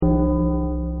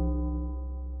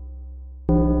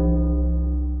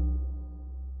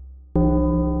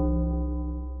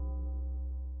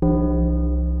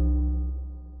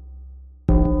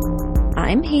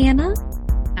I'm Hannah.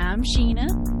 I'm Sheena.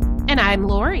 And I'm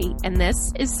Lori, and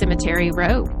this is Cemetery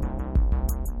Row.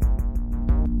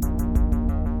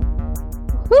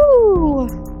 Woo!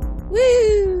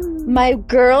 Woo! My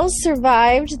girls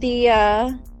survived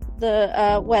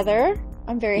the weather.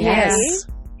 I'm very happy.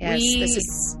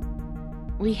 Yes,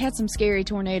 we had some scary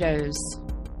tornadoes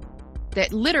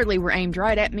that literally were aimed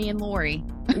right at me and Lori.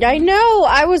 I know.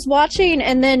 I was watching,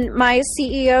 and then my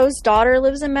CEO's daughter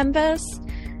lives in Memphis,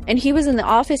 and he was in the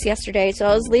office yesterday, so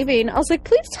I was leaving. I was like,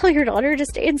 please tell your daughter to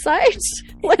stay inside.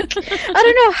 Like, I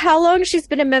don't know how long she's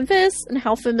been in Memphis and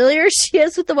how familiar she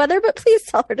is with the weather, but please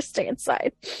tell her to stay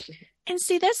inside. And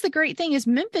see, that's the great thing is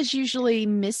Memphis usually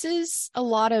misses a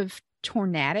lot of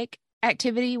tornadic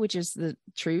activity, which is the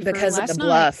truth because of the night.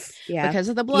 bluff. Yeah. Because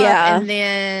of the bluff. Yeah. And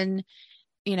then,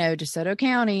 DeSoto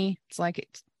County, it's like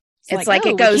it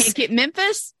goes, we can't get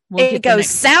Memphis. It goes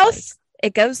south,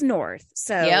 it goes north.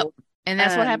 So, yep. And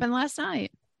that's what happened last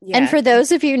night. Yeah. And for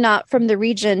those of you not from the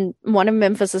region, one of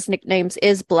Memphis's nicknames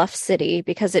is Bluff City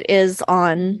because it is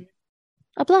on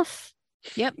a bluff.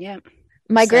 Yep. Yep.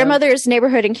 My grandmother's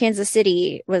neighborhood in Kansas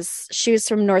City was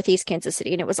from northeast Kansas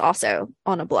City, and it was also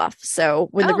on a bluff. So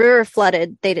when the river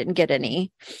flooded, they didn't get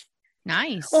any.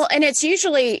 Nice. Well, and it's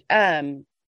usually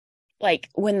like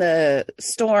when the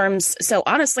storms. So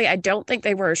honestly, I don't think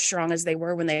they were as strong as they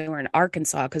were when they were in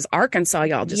Arkansas, because Arkansas,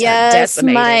 y'all just got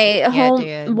decimated.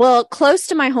 Close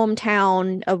to my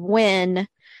hometown of Wynn.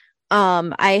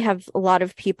 I have a lot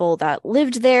of people that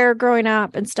lived there growing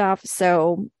up and stuff.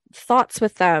 So thoughts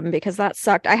with them because that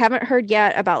sucked. I haven't heard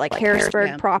yet about like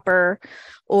Harrisburg proper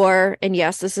and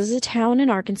yes, this is a town in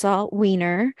Arkansas,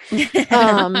 Wiener.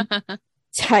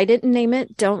 I didn't name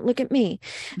it. Don't look at me.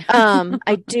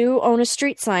 I do own a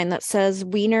street sign that says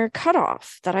Wiener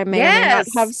Cutoff that I may or may not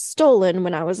have stolen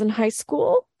when I was in high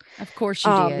school. Of course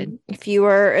you did. If you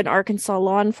are in Arkansas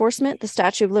law enforcement, the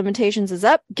statute of limitations is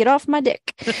up. Get off my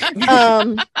dick.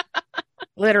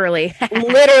 Literally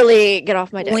get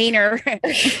off my dick. Wiener.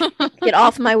 Get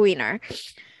off my wiener.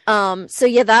 So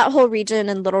yeah, that whole region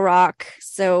in Little Rock.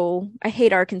 So I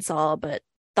hate Arkansas, but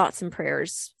thoughts and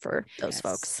prayers for those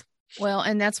folks. Well,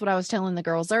 and that's what I was telling the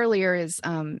girls earlier is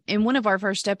in one of our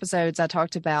first episodes, I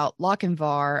talked about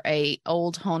Lochinvar, a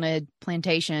old haunted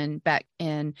plantation back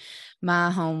in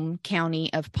my home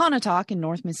county of Pontotoc in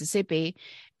North Mississippi.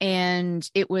 And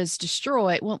it was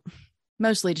destroyed. Well,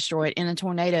 mostly destroyed in a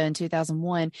tornado in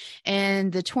 2001.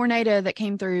 And the tornado that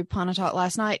came through Pontotoc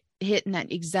last night hit in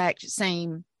that exact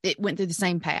same, it went through the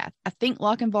same path. I think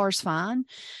Lochinvar's fine,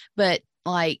 but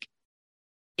like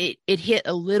it hit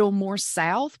a little more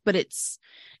south, but it's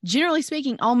generally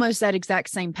speaking almost that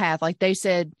exact same path. Like they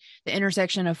said, the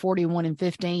intersection of 41 and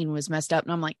 15 was messed up.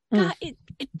 And I'm like, God,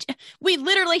 we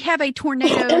literally have a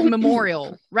tornado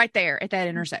memorial right there at that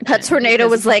intersection. That tornado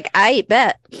was like, I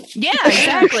bet. Yeah,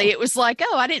 exactly. It was like,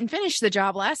 I didn't finish the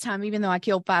job last time, even though I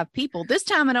killed 5 people. This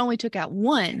time it only took out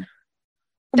 1.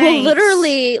 Well,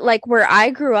 literally, like where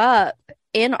I grew up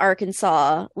in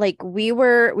Arkansas, like we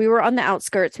were on the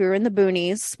outskirts. We were in the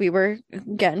boonies. We were,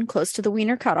 again, close to the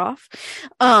Wiener Cutoff.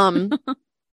 And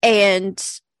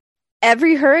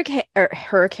every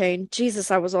hurricane,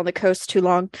 Jesus, I was on the coast too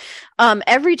long.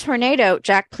 Every tornado,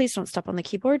 Jack, please don't step on the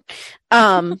keyboard.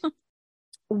 Went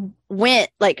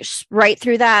like right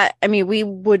through that. I mean, we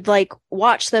would like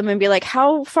watch them and be like,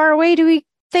 how far away do we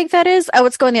think that is? Oh,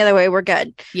 it's going the other way. We're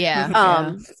good.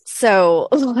 Yeah. So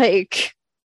like,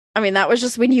 I mean, that was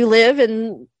just when you live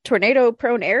in tornado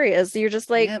prone areas. You're just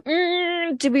like,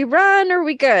 do we run or are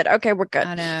we good? Okay, we're good.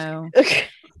 I know.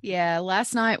 Yeah.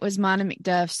 Last night was mine and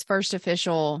McDuff's first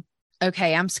official.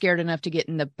 Okay, I'm scared enough to get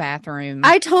in the bathroom.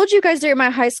 I told you guys during my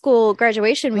high school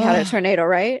graduation, we had a tornado,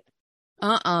 right?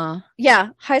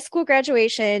 Yeah. High school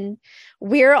graduation.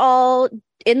 We're all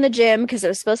in the gym because it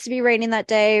was supposed to be raining that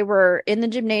day. We're in the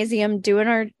gymnasium doing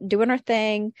our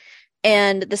thing.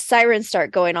 And the sirens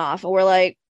start going off. And we're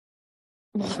like,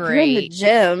 we're in the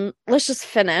gym. Let's just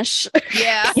finish.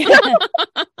 Yeah.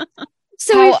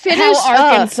 So we finished.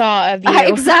 How Arkansas of you.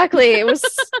 Exactly. It was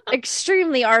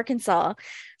extremely Arkansas.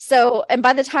 So, and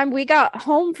by the time we got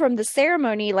home from the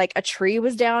ceremony, like a tree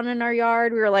was down in our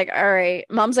yard. We were like, all right.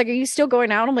 Mom's like, are you still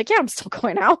going out? I'm like, yeah, I'm still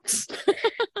going out.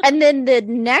 And then the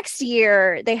next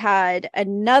year they had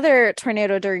another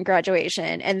tornado during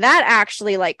graduation, and that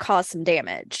actually like caused some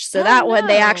damage. So one,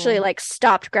 they actually like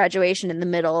stopped graduation in the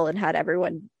middle and had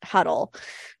everyone huddle.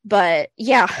 But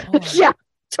yeah, yeah.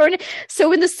 So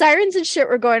when the sirens and shit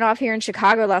were going off here in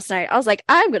Chicago last night, I was like,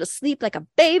 I'm going to sleep like a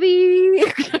baby.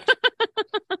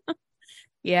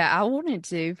 Yeah, I wanted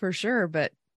to for sure,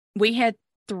 but we had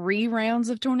 3 rounds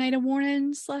of tornado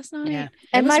warnings last night. Yeah.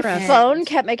 And my rough. phone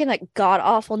kept making that god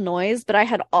awful noise, but I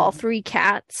had all 3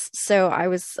 cats, so I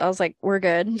was like, we're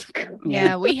good.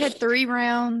 Yeah, we had 3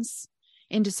 rounds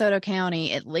in DeSoto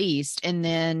County at least, and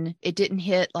then it didn't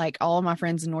hit like all of my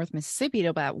friends in North Mississippi till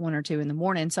about 1 or 2 in the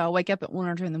morning. So I wake up at 1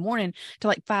 or 2 in the morning to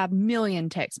like 5 million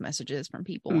text messages from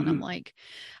people, and I'm like,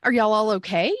 "Are y'all all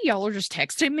okay? Y'all are just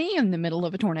texting me in the middle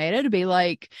of a tornado to be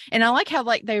like," and I like how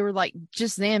like they were like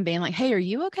just them being like, "Hey, are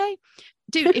you okay?"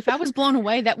 Dude, if I was blown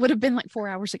away, that would have been like 4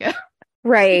 hours ago.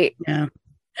 Right. Yeah.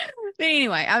 But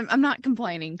anyway, I'm not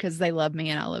complaining because they love me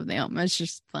and I love them. It's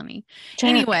just funny. Jack.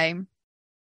 Anyway.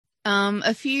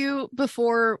 A few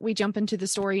before we jump into the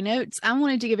story notes, I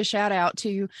wanted to give a shout out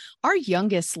to our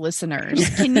youngest listeners.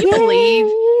 Can you believe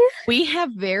we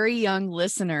have very young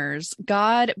listeners?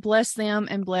 God bless them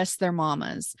and bless their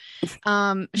mamas.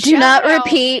 Do not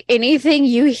repeat anything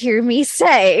you hear me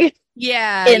say.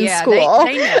 Yeah, in school.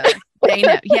 They know. They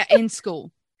know. Yeah, in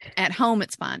school. At home,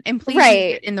 it's fine. And please use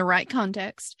it in the right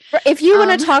context. If you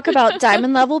want to talk about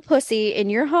diamond level pussy in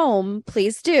your home,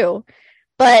 please do.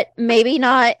 But maybe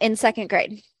not in 2nd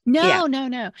grade.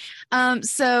 No.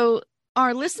 So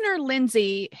our listener,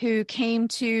 Lindsay, who came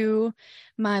to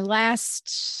my last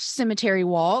cemetery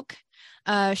walk,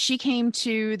 she came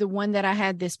to the one that I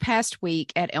had this past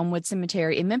week at Elmwood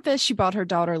Cemetery in Memphis. She brought her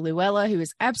daughter, Luella, who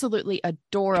is absolutely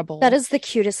adorable. That is the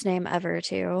cutest name ever,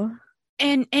 too.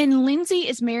 And Lindsay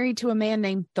is married to a man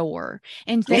named Thor,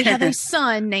 and they have a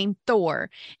son named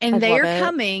Thor, and they are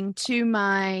coming to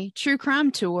my true crime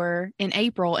tour in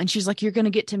April. And she's like, "You're going to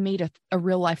get to meet a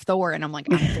real life Thor." And I'm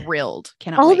like, I'm thrilled.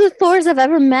 Cannot wait. The Thors I've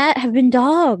ever met have been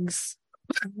dogs.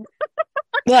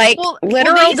 Like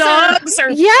literal dogs?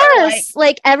 Yes.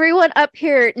 Like everyone up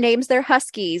here names their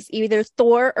huskies either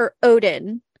Thor or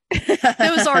Odin.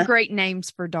 Those are great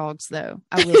names for dogs, though.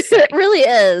 I will say. It really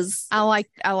is. I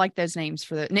like those names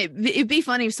for the. It'd be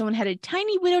funny if someone had a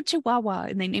tiny little Chihuahua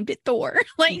and they named it Thor.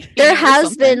 Like there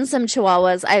has been some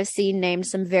Chihuahuas I've seen named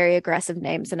some very aggressive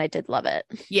names, and I did love it.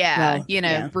 Yeah,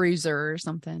 Bruiser or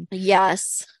something.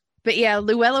 Yes, but yeah,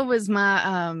 Luella was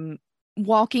my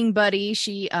walking buddy.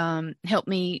 She helped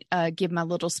me give my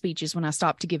little speeches when I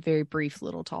stopped to give very brief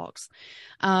little talks.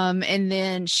 And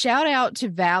then shout out to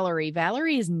Valerie.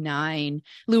 Valerie is 9.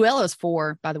 Luella's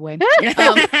 4, by the way.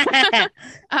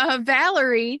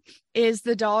 Valerie is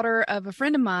the daughter of a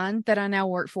friend of mine that I now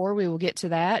work for. We will get to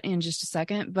that in just a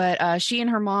second. But she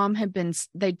and her mom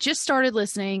they just started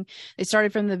listening. They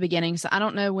started from the beginning. So I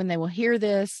don't know when they will hear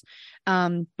this.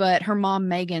 But her mom,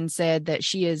 Megan, said that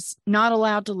she is not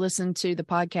allowed to listen to the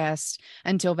podcast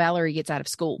until Valerie gets out of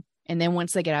school. And then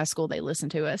once they get out of school, they listen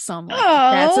to us. So I'm like,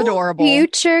 that's adorable.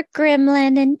 Future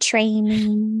gremlin in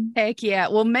training. Heck yeah.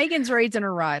 Well, Megan's raising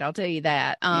her right. I'll tell you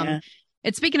that. And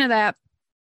speaking of that,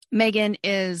 Megan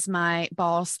is my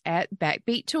boss at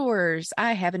Backbeat Tours.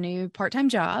 I have a new part-time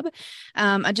job.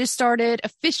 I just started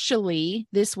officially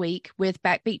this week with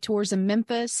Backbeat Tours in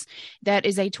Memphis. That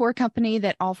is a tour company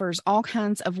that offers all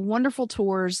kinds of wonderful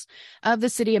tours of the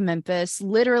city of Memphis.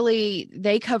 Literally,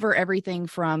 they cover everything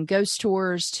from ghost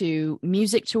tours to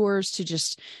music tours to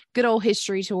just good old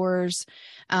history tours.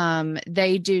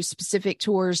 They do specific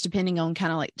tours depending on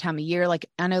kind of like time of year. Like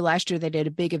I know last year they did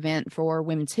a big event for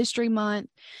Women's History Month.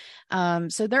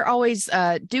 So they're always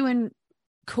doing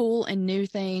cool and new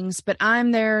things, but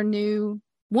I'm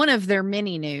one of their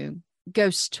many new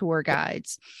ghost tour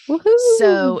guides. Woohoo!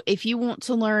 So if you want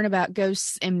to learn about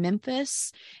ghosts in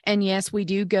Memphis, and yes, we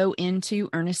do go into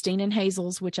Ernestine and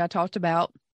Hazel's, which I talked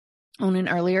about on an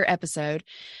earlier episode,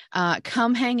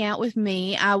 come hang out with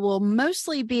me. I will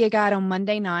mostly be a guide on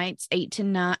Monday nights, 8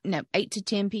 to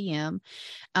 10 p.m.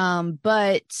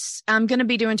 But I'm going to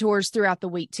be doing tours throughout the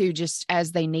week too, just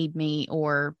as they need me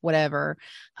or whatever.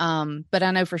 But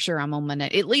I know for sure I'm on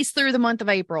Monday, at least through the month of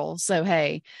April. So,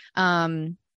 hey,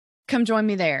 come join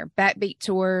me there. Backbeat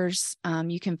Tours.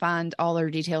 You can find all their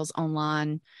details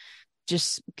online.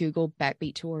 Just Google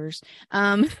Backbeat Tours.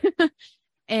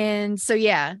 And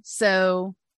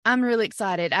so I'm really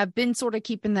excited. I've been sort of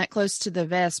keeping that close to the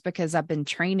vest because I've been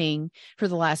training for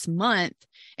the last month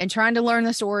and trying to learn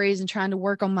the stories and trying to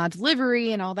work on my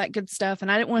delivery and all that good stuff. And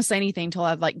I didn't want to say anything until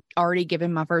I've like already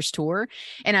given my first tour,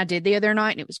 and I did the other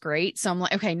night and it was great. So I'm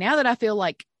like, okay, now that I feel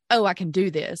like, oh, I can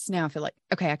do this. Now I feel like,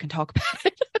 okay, I can talk about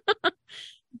it.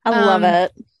 I love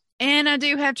it. And I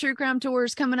do have true crime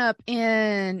tours coming up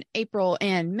in April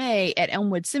and May at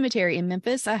Elmwood Cemetery in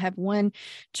Memphis. I have one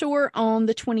tour on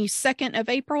the 22nd of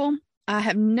April. I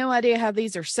have no idea how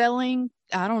these are selling.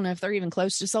 I don't know if they're even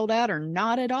close to sold out or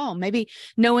not at all. Maybe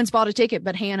no one's bought a ticket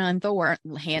but Lindsay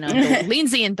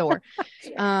and Thor.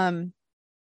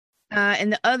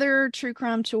 And the other true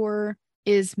crime tour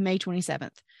is May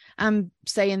 27th. I'm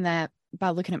saying that by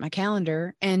looking at my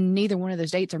calendar, and neither one of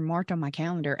those dates are marked on my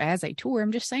calendar as a tour.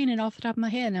 I'm just saying it off the top of my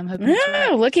head, and I'm hoping it's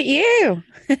right. Look at you.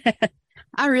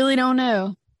 I really don't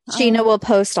know. Sheena will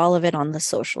post all of it on the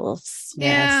socials.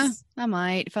 Yeah, Yes. I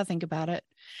might if I think about it.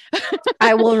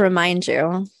 I will remind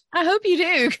you. I hope you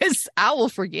do, because I will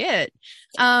forget.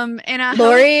 And I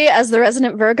Lori, as the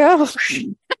resident Virgo. hope,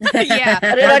 yeah,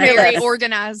 Put it on your very list.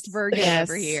 organized Virgo Yes.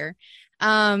 over here.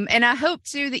 And I hope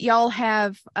too that y'all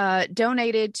have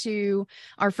donated to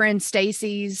our friend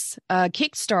Stacy's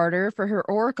Kickstarter for her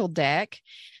Oracle deck.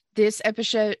 This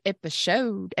episode.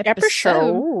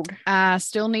 I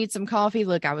still need some coffee.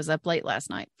 Look, I was up late last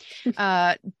night.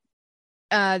 The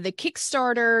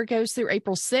Kickstarter goes through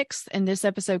April 6th, and this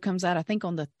episode comes out, I think,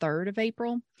 on the 3rd of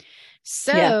April.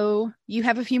 So you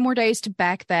have a few more days to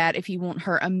back that if you want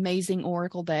her amazing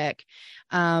Oracle deck.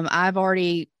 I've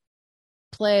already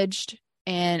pledged,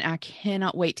 and I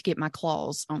cannot wait to get my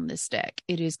claws on this deck.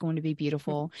 It is going to be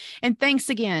beautiful. And thanks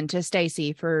again to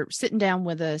Stacy for sitting down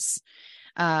with us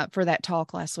for that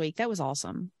talk last week. That was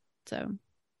awesome. So,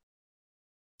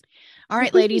 all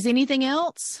right, ladies, anything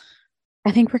else?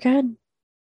 I think we're good.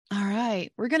 All right,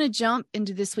 we're going to jump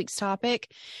into this week's topic.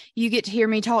 You get to hear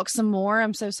me talk some more.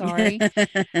 I'm so sorry.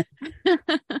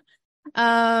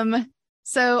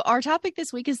 So our topic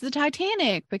this week is the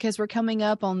Titanic, because we're coming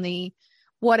up on the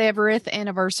whateverth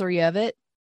anniversary of it.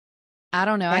 I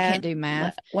don't know. I can't do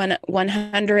math.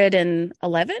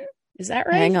 111? Is that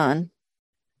right? Hang on.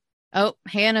 Oh,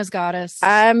 Hannah's got us.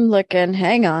 I'm looking.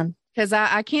 Hang on. Because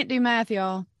I can't do math,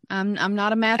 y'all. I'm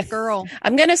not a math girl.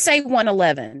 I'm going to say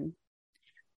 111.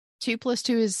 2 +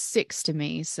 2 is 6 to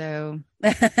me. So,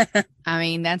 I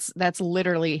mean, that's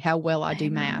literally how well I do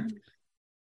math.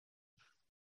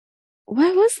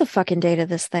 What was the fucking date of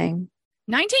this thing?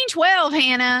 1912,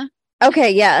 Hannah.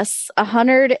 Okay, yes.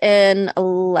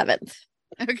 111th.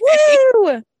 Okay.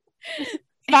 Woo!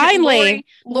 Finally.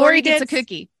 Lori gets a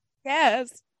cookie.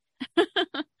 Yes.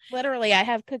 Literally, I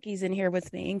have cookies in here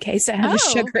with me in case I have Oh. a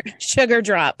sugar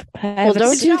drop. Well,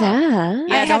 don't do that.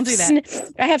 Yeah, don't do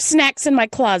that. I have snacks in my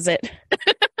closet.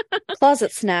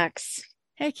 Closet snacks.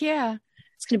 Heck yeah.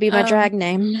 It's going to be my drag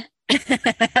name.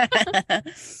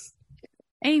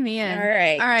 Amen. All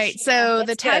right. All right. So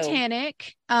Let's the go.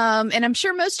 Titanic, and I'm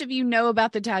sure most of you know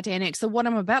about the Titanic. So what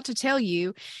I'm about to tell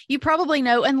you, you probably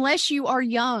know, unless you are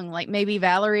young, like maybe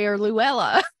Valerie or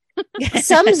Luella.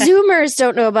 Some Zoomers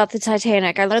don't know about the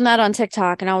Titanic. I learned that on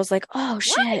TikTok, and I was like, oh,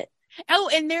 shit. Oh,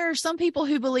 and there are some people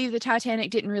who believe the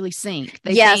Titanic didn't really sink.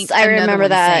 They Yes, think I another remember one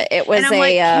that. sank. It was And I'm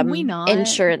like, a can we not?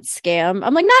 insurance scam.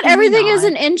 I'm like, not Can we everything is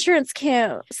not? an insurance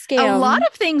scam. A lot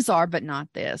of things are, but not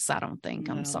this. I don't think.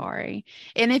 No. I'm sorry.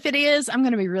 And if it is, I'm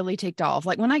going to be really ticked off.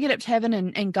 Like when I get up to heaven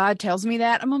and God tells me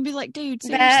that, I'm going to be like, dude,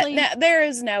 seriously? There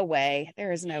is no way.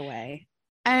 There is no way.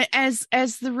 As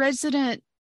the resident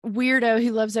weirdo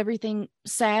who loves everything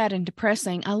sad and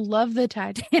depressing, I love the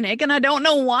Titanic, and I don't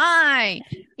know why.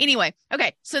 Anyway,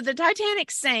 okay, so the Titanic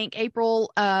sank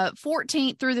April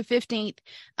 14th through the 15th,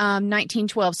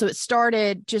 1912. So it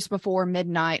started just before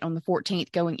midnight on the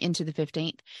 14th, going into the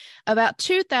 15th. About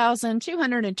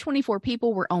 2,224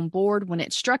 people were on board when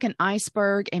it struck an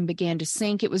iceberg and began to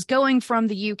sink. It was going from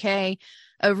the UK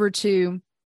over to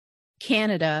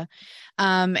Canada.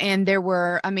 And there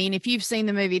were, I mean, if you've seen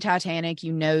the movie Titanic,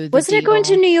 you know, Wasn't it going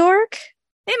to New York?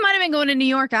 It might have been going to New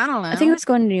York. I don't know. I think it was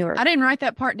going to New York. I didn't write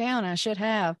that part down. I should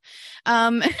have.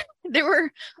 There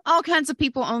were all kinds of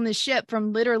people on this ship,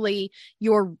 from literally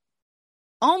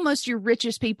almost your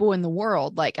richest people in the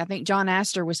world. Like, I think John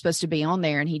Astor was supposed to be on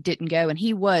there and he didn't go, and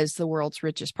he was the world's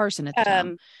richest person at the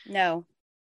time. No.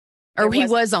 Or he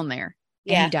was- was on there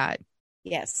and Yeah. he died.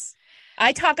 Yes.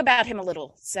 I talk about him a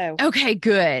little. So Okay,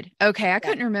 good. Okay, I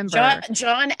couldn't remember.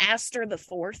 John Astor the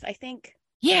Fourth, I think.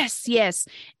 Yes.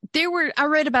 I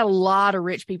read about a lot of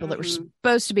rich people that were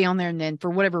supposed to be on there and then for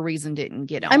whatever reason didn't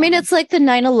get on. I mean, it's like the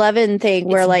 9/11 thing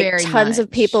where It's like very tons of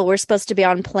much. people were supposed to be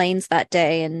on planes that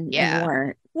day and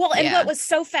weren't. Well, and Yeah. what was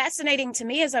so fascinating to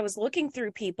me as I was looking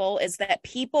through people is that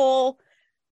people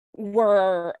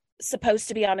were supposed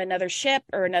to be on another ship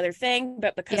or another thing,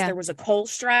 but because Yeah. there was a coal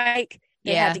strike,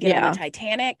 they Yeah. had to get on Yeah. the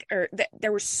Titanic. Or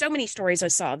there were so many stories I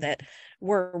saw that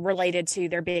were related to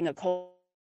there being a coal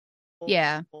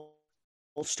Yeah.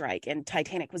 strike, and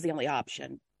Titanic was the only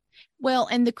option. Well,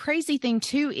 and the crazy thing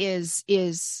too is,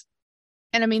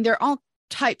 and I mean, there are all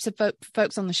types of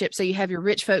folks on the ship. So you have your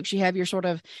rich folks, you have your sort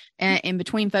of in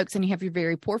between folks, and you have your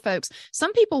very poor folks.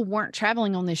 Some people weren't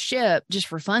traveling on this ship just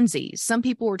for funsies. Some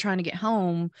people were trying to get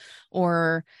home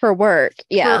or For work.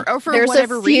 Yeah. or for There's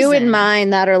whatever a few reason. in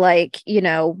mind that are like,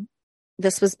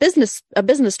 this was a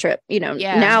business trip,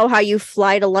 now how you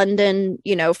fly to London,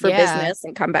 for business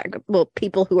and come back. Well,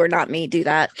 people who are not me do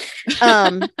that.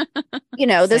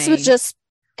 This was just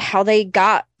how they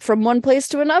got from one place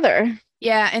to another.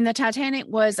 Yeah, and the Titanic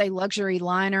was a luxury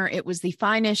liner. It was the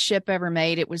finest ship ever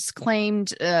made. It was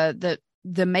claimed that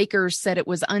the makers said it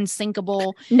was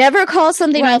unsinkable. Never call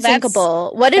something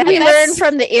unsinkable. What did we learn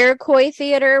from the Iroquois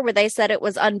theater where they said it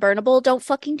was unburnable? Don't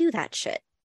fucking do that shit.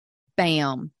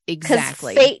 Bam.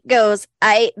 Exactly. Fate goes,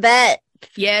 I bet.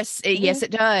 Yes, yes, it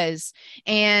does.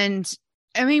 And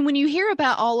I mean, when you hear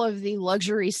about all of the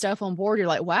luxury stuff on board, you're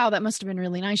like, wow, that must have been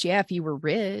really nice. Yeah, if you were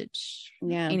rich.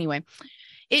 Yeah. Anyway.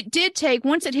 It did take,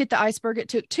 once it hit the iceberg, it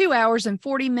took 2 hours and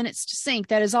 40 minutes to sink.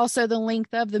 That is also the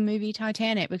length of the movie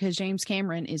Titanic because James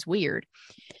Cameron is weird.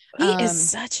 He is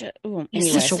such a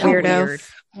weirdo.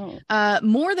 Weird.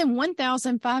 More than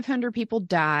 1,500 people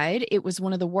died. It was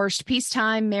one of the worst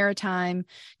peacetime maritime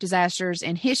disasters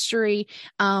in history.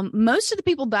 Most of the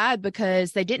people died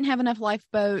because they didn't have enough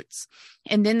lifeboats.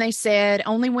 And then they said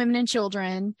only women and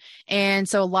children. And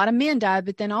so a lot of men died,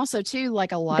 but then also too,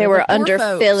 like a lot they of were the poor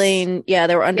underfilling. Folks,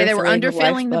 they were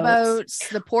underfilling the boats.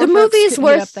 The poor the folks movie's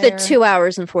worth the 2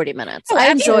 hours and 40 minutes. Oh, I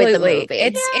enjoyed the movie.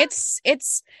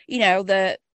 It's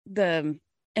the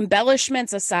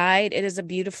embellishments aside, it is a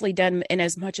beautifully done. And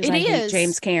as much as I hate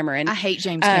James Cameron, I hate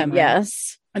James Cameron.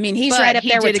 Yes, I mean he's right up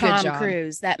there with Tom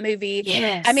Cruise. That movie.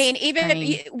 Yes, I mean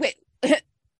even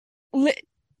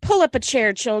pull up a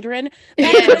chair, children.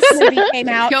 This movie came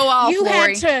out. Go off, you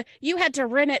Lori. had to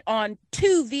rent it on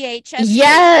 2 VHS.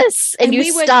 Yes, and you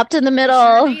stopped in the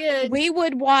middle. We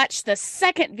would watch the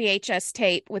second VHS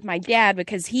tape with my dad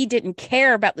because he didn't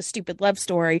care about the stupid love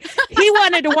story. He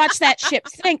wanted to watch that ship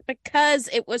sink because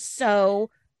it was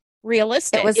so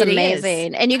realistic. It was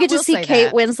amazing. And you get to see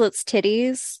Kate Winslet's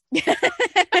titties,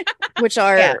 which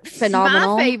are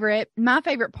phenomenal. My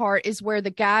favorite part is where the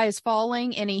guy is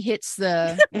falling and he hits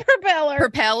the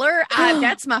propeller.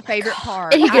 That's my favorite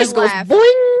part. And he just goes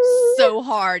boing so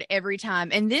hard every time.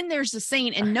 And then there's the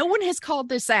scene, and no one has called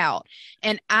this out.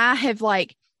 And I have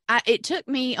it took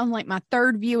me on like my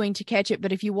third viewing to catch it.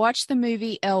 But if you watch the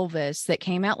movie Elvis that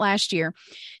came out last year,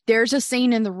 there's a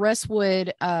scene in the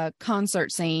Westwood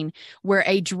concert scene where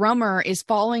a drummer is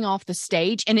falling off the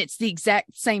stage, and it's the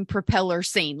exact same propeller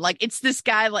scene. Like it's this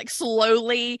guy like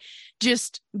slowly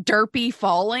just derpy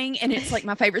falling. And it's like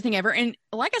my favorite thing ever. And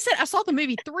like I said, I saw the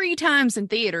movie 3 times in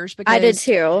theaters because I did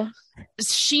too.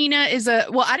 Sheena is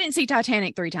I didn't see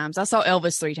Titanic 3 times. I saw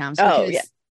Elvis 3 times. Oh, yeah.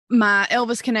 My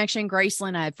Elvis connection,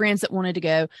 Graceland, I had friends that wanted to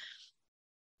go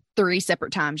 3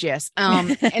 separate times. Yes.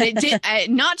 And it did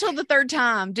not till the 3rd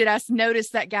time did I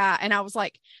notice that guy. And I was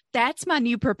like, that's my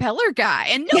new propeller guy.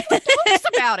 And no one talks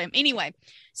about him. Anyway.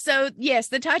 So yes,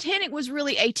 the Titanic was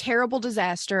really a terrible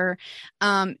disaster.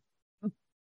 And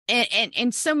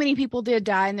so many people did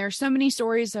die, and there's so many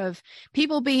stories of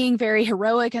people being very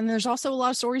heroic, and there's also a lot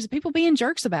of stories of people being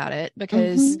jerks about it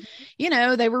because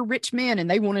they were rich men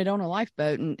and they wanted on a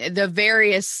lifeboat, and the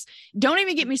various. Don't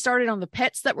even get me started on the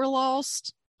pets that were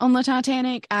lost on the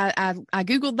Titanic. I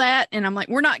googled that, and I'm like,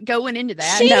 we're not going into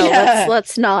that. No,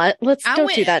 let's not.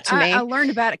 Don't do that to me. I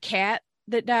learned about a cat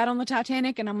that died on the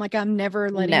Titanic, and I'm like, I'm never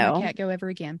letting a cat go ever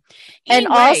again.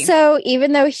 Anyway, and also,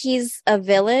 even though he's a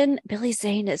villain, Billy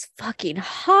Zane is fucking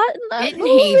hot in that movie.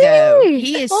 He though?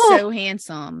 He is so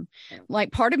handsome.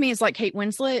 Like, part of me is like, Kate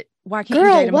Winslet, why can't you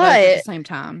date them both at the same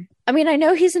time? I mean, I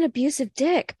know he's an abusive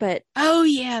dick, but oh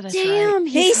yeah, that's damn,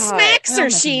 right. He smacks her,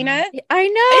 Sheena. I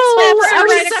know. It's been forever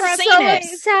since I've seen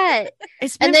it.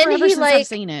 It's been forever since I've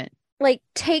seen it. Like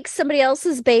takes somebody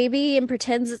else's baby and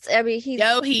pretends it's. I mean,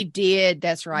 he did.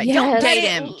 That's right. Yes. Don't date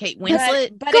him, Kate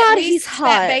Winslet. But God, at least he's hot.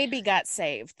 That baby got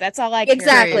saved. That's all I care.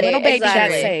 Exactly. Little baby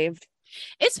got saved.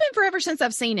 It's been forever since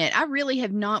I've seen it. I really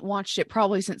have not watched it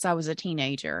probably since I was a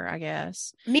teenager, I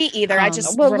guess. Me either. I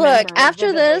just look,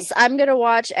 after this, I'm going to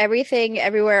watch Everything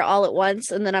Everywhere All at Once,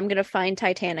 and then I'm going to find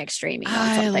Titanic streaming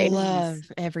on something. I love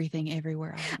Everything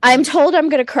Everywhere. I'm told I'm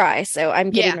going to cry, so I'm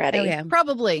getting ready. Oh, yeah.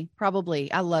 Probably.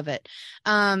 I love it.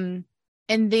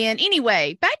 And then,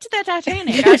 anyway, back to that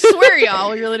Titanic. I swear,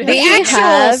 y'all, we really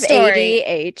have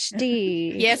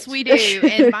ADHD. Yes, we do.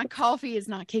 And my coffee is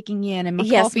not kicking in, and my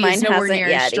coffee is nowhere near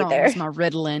as strong as my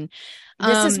Ritalin.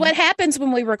 This is what happens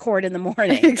when we record in the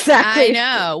morning. Exactly. I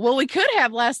know. Well, we could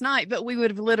have last night, but we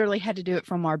would have literally had to do it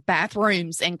from our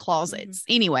bathrooms and closets.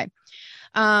 Anyway.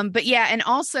 But yeah, and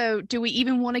also, do we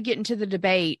even want to get into the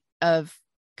debate of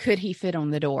could he fit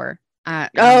on the door?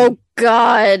 Oh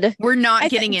God. We're not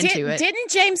getting into it.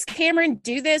 Didn't James Cameron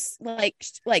do this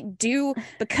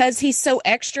because he's so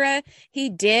extra? He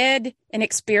did an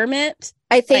experiment.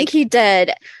 I think he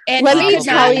did. And let me me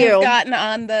tell you, gotten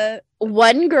on the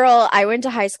one girl I went to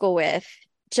high school with,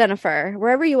 Jennifer,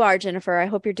 wherever you are, Jennifer, I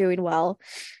hope you're doing well.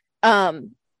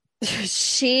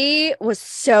 She was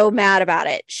so mad about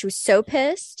it. She was so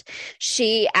pissed.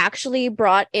 She actually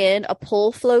brought in a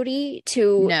pull floaty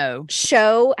to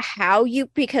show how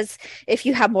because if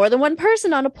you have more than one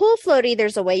person on a pull floaty,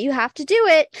 there's a way you have to do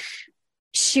it.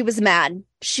 She was mad.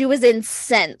 She was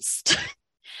incensed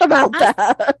about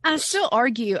that. I still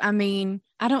argue. I mean,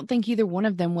 I don't think either one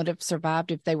of them would have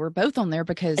survived if they were both on there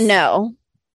because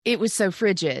it was so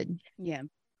frigid. Yeah.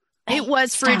 It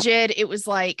was frigid. It was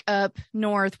like up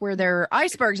north where there are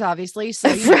icebergs, obviously. So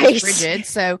it's frigid.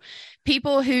 So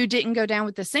people who didn't go down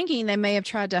with the sinking, they may have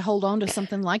tried to hold on to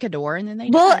something like a door and then they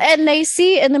died. And they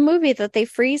see in the movie that they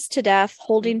freeze to death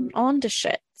holding on to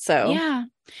shit. So yeah.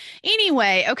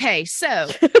 Anyway, okay. So I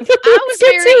was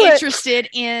very interested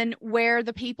in where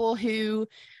the people who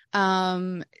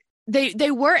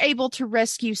they were able to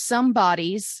rescue some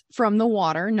bodies from the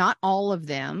water, not all of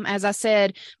them. As I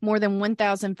said, more than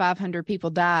 1,500 people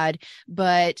died,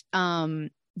 but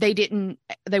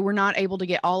they were not able to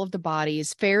get all of the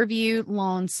bodies. Fairview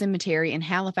Lawn Cemetery in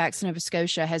Halifax, Nova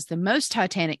Scotia has the most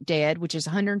Titanic dead, which is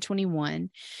 121.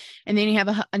 And then you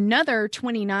have another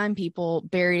 29 people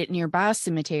buried at nearby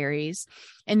cemeteries.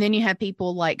 And then you have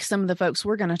people like some of the folks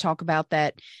we're going to talk about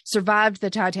that survived the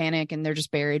Titanic and they're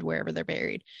just buried wherever they're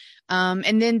buried.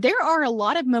 And then there are a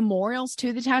lot of memorials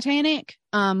to the Titanic,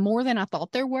 more than I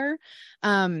thought there were.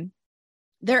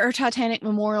 There are Titanic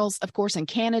memorials, of course, in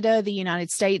Canada, the United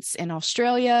States, and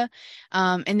Australia.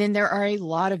 And then there are a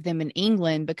lot of them in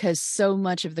England because so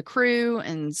much of the crew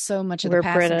and so much of the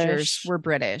passengers were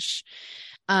British.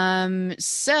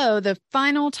 So the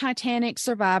final Titanic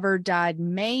survivor died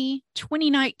May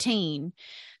 2019.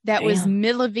 That was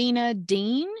Milavina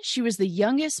Dean. She was the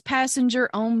youngest passenger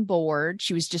on board.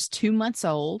 She was just 2 months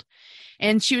old.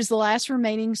 And she was the last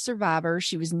remaining survivor.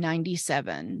 She was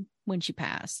 97 when she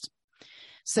passed.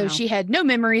 So she had no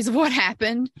memories of what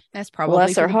happened. That's probably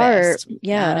bless her heart.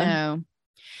 Yeah. I know.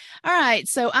 All right.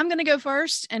 So I'm going to go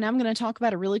first and I'm going to talk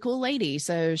about a really cool lady.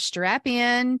 So strap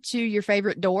in to your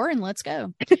favorite door and let's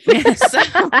go.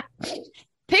 So,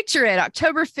 picture it,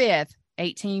 October 5th,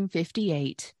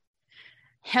 1858.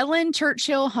 Helen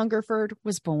Churchill Hungerford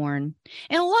was born.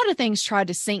 And a lot of things tried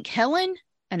to sink Helen: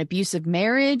 an abusive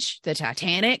marriage, the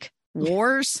Titanic,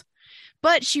 wars.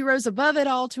 But she rose above it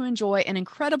all to enjoy an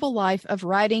incredible life of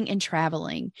writing and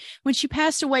traveling. When she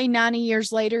passed away 90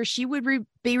 years later, she would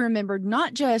be remembered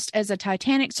not just as a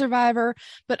Titanic survivor,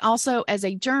 but also as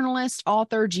a journalist,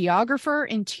 author, geographer,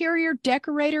 interior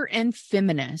decorator, and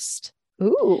feminist.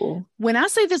 Ooh. When I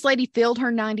say this lady filled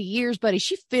her 90 years, buddy,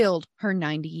 she filled her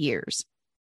 90 years.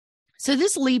 So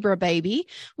this Libra baby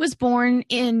was born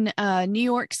in New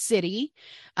York City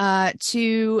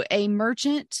to a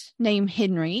merchant named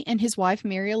Henry and his wife,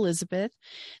 Mary Elizabeth.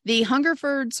 The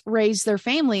Hungerfords raised their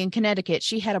family in Connecticut.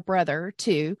 She had a brother,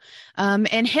 too.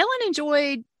 And Helen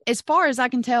enjoyed, as far as I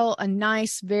can tell, a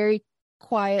nice, very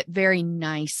quiet, very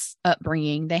nice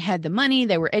upbringing. They had the money.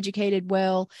 They were educated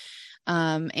well.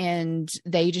 And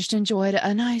they just enjoyed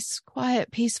a nice,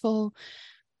 quiet, peaceful,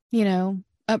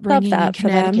 upbringing in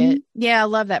Connecticut. Yeah, I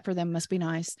love that for them. Must be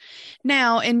nice.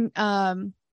 Now, in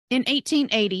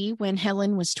 1880, when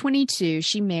Helen was 22,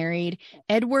 she married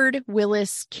Edward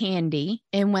Willis Candee.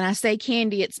 And when I say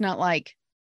Candy, it's not like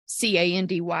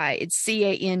Candy, it's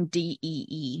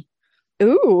Candee.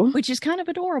 Ooh, which is kind of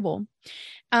adorable.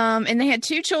 And they had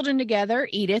 2 children together,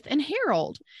 Edith and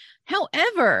Harold.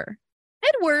 However,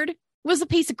 Edward was a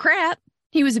piece of crap.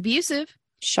 He was abusive.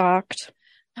 Shocked.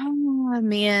 Oh,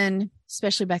 man.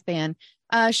 Especially back then.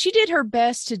 She did her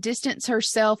best to distance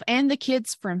herself and the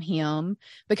kids from him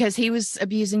because he was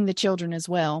abusing the children as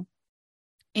well.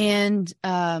 And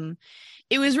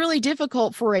it was really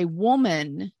difficult for a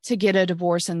woman to get a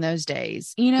divorce in those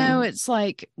days. It's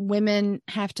like women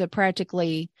have to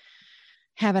practically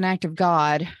have an act of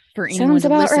God for anyone to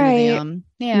listen to them.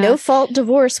 Yeah. No fault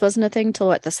divorce wasn't a thing till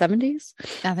what, the 70s?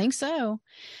 I think so.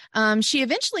 She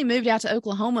eventually moved out to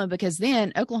Oklahoma because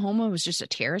then Oklahoma was just a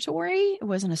territory. It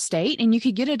wasn't a state, and you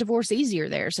could get a divorce easier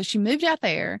there. So she moved out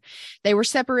there. They were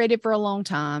separated for a long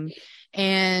time,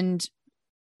 and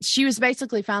she was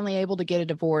basically finally able to get a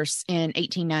divorce in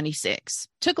 1896.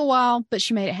 Took a while, but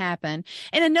she made it happen.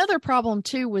 And another problem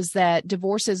too was that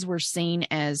divorces were seen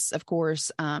as, of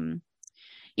course,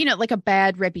 like a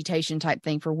bad reputation type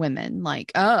thing for women.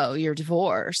 Like, oh, you're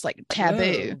divorced, like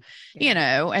taboo,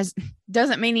 as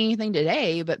doesn't mean anything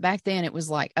today. But back then it was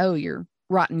like, oh, you're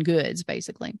rotten goods,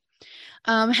 basically.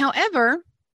 However,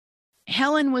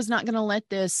 Helen was not going to let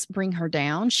this bring her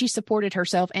down. She supported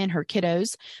herself and her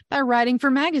kiddos by writing for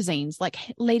magazines like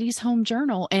Ladies' Home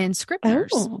Journal and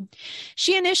Scribner's. Oh.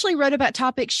 She initially wrote about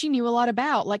topics she knew a lot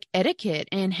about, like etiquette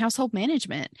and household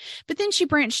management. But then she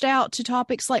branched out to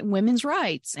topics like women's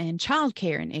rights and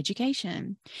childcare and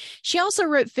education. She also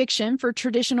wrote fiction for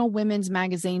traditional women's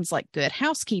magazines like Good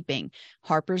Housekeeping,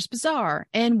 Harper's Bazaar,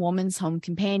 and Woman's Home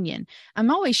Companion.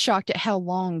 I'm always shocked at how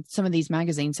long some of these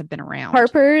magazines have been around.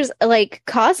 Harper's, like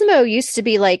Cosmo used to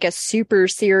be like a super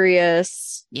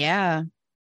serious. Yeah.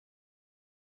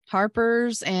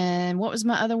 Harper's, and what was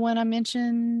my other one I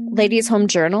mentioned? Ladies' Home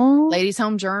Journal. Ladies'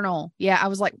 Home Journal. Yeah, I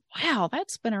was like, wow,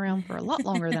 that's been around for a lot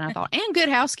longer than I thought. And Good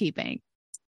Housekeeping.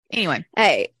 Anyway.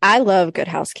 Hey, I love Good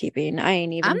Housekeeping. I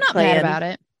ain't even I'm not playing. mad about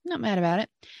it. Not mad about it.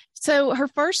 So her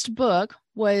first book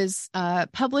was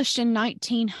published in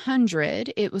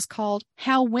 1900. It was called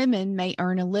How Women May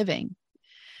Earn a Living,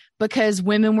 because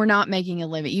women were not making a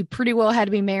living. You pretty well had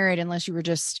to be married unless you were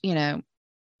just,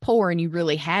 poor and you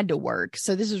really had to work.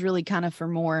 So this is really kind of for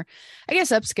more, I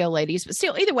guess, upscale ladies, but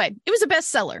still, either way, it was a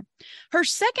bestseller. Her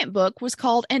second book was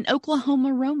called An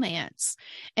Oklahoma Romance,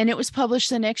 and it was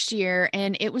published the next year.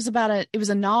 And it was it was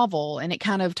a novel, and it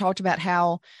kind of talked about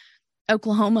how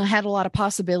Oklahoma had a lot of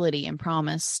possibility and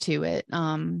promise to it.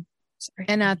 And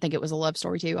I think it was a love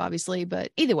story too, obviously,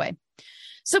 but either way.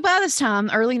 So by this time,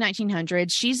 early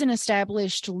 1900s, she's an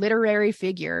established literary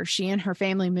figure. She and her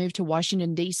family moved to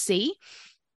Washington, D.C.,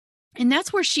 and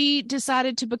that's where she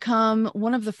decided to become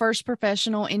one of the first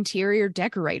professional interior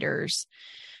decorators.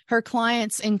 Her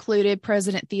clients included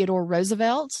President Theodore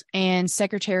Roosevelt and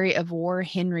Secretary of War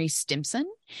Henry Stimson.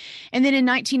 And then in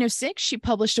 1906, she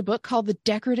published a book called The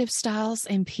Decorative Styles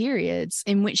and Periods,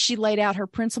 in which she laid out her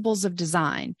principles of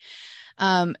design.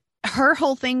 Her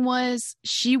whole thing was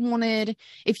she wanted,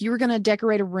 if you were going to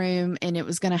decorate a room and it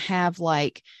was going to have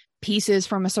like pieces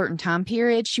from a certain time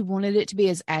period, she wanted it to be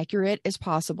as accurate as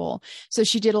possible. So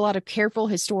she did a lot of careful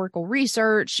historical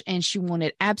research, and she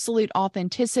wanted absolute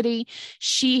authenticity.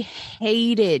 She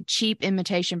hated cheap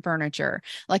imitation furniture.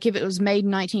 Like if it was made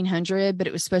in 1900, but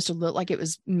it was supposed to look like it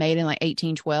was made in like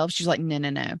 1812. She's like, no.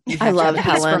 I love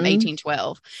Helen from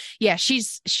 1812. Yeah,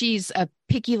 she's a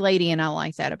picky lady, and I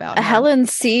like that about her. Helen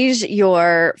sees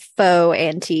your faux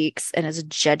antiques and is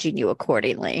judging you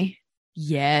accordingly.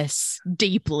 Yes,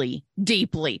 deeply.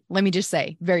 Let me just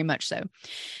say, very much so.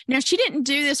 Now, she didn't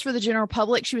do this for the general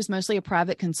public. She was mostly a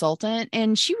private consultant,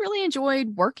 and she really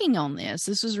enjoyed working on this.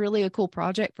 This was really a cool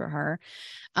project for her.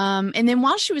 And then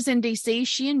while she was in D.C.,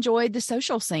 she enjoyed the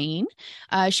social scene.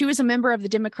 She was a member of the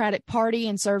Democratic Party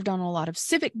and served on a lot of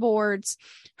civic boards.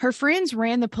 Her friends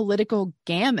ran the political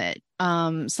gamut.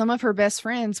 Some of her best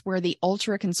friends were the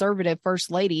ultra-conservative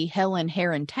First Lady, Helen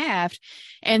Herron Taft,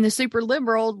 and the super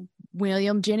liberal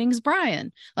William Jennings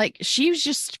Bryan. Like, she was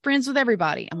just friends with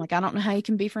everybody. I'm like, I don't know how you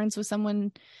can be friends with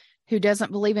someone who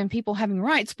doesn't believe in people having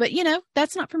rights, but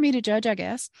that's not for me to judge, I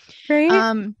guess.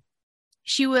 Right.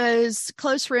 She was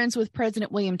close friends with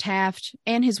President William Taft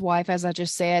and his wife, as I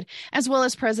just said, as well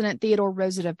as President Theodore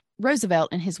Roosevelt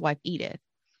and his wife, Edith.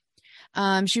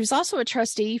 She was also a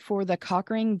trustee for the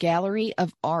Cochrane Gallery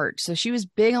of Art. So she was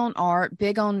big on art,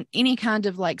 big on any kind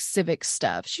of like civic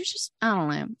stuff. She was just, I don't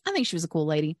know. I think she was a cool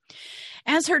lady.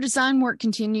 As her design work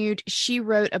continued, she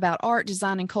wrote about art,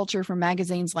 design, and culture for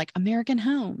magazines like American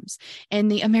Homes and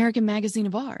the American Magazine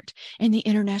of Art and the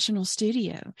International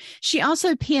Studio. She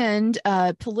also penned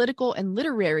political and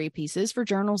literary pieces for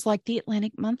journals like the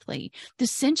Atlantic Monthly, the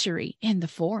Century, and the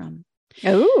Forum.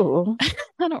 Oh,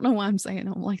 I don't know why I'm saying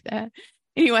them like that.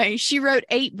 Anyway, she wrote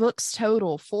 8 books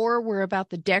total. 4 were about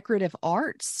the decorative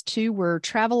arts. 2 were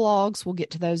travelogues. We'll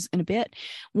get to those in a bit.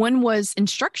 1 was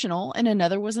instructional, and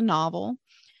another was a novel.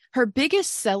 Her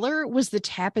biggest seller was the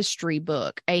Tapestry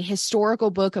book, a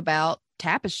historical book about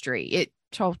tapestry. It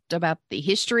talked about the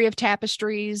history of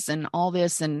tapestries and all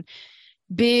this, and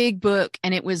big book,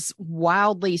 and it was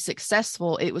wildly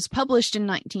successful. It was published in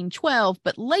 1912,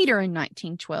 but later in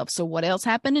 1912. So what else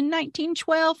happened in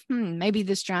 1912? Maybe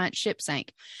this giant ship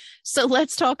sank. So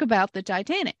let's talk about the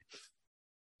Titanic.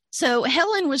 So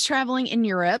Helen was traveling in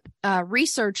Europe,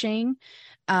 researching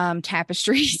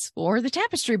tapestries for the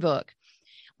tapestry book,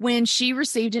 when she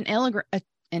received a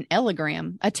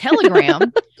telegram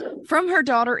from her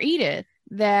daughter Edith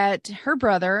that her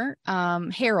brother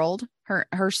Harold,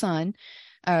 her son,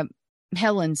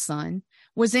 Helen's son,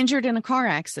 was injured in a car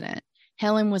accident.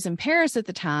 Helen was in Paris at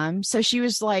the time. So she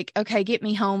was like, okay, get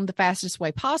me home the fastest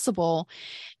way possible.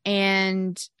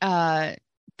 And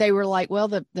they were like, well,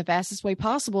 the fastest way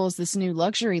possible is this new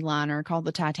luxury liner called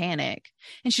the Titanic.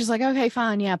 And she's like, okay,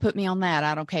 fine. Yeah, put me on that.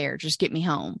 I don't care. Just get me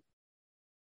home.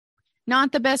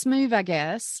 Not the best move, I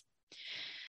guess.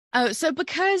 So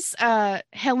because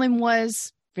Helen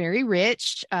was very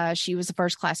rich, she was a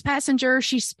first-class passenger.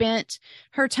 She spent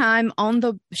her time on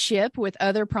the ship with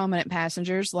other prominent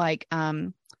passengers like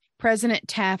President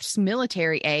Taft's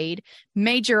military aide,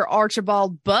 Major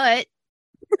Archibald Butt,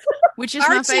 which is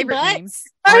my favorite name.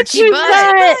 Archie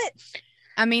Butt.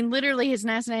 I mean, literally, his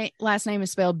last name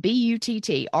is spelled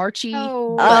B-U-T-T. Archie.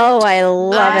 Oh, Butt. I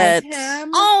love it.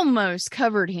 Almost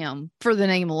covered him for the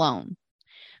name alone,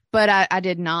 but I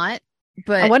did not.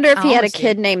 But I wonder if he had a almost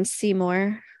kid did. named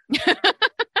Seymour.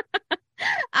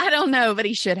 I don't know, but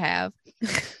he should have.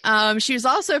 She was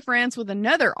also friends with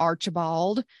another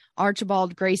Archibald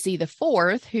Gracie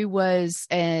IV, who was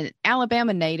an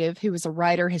Alabama native who was a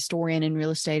writer, historian, and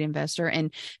real estate investor,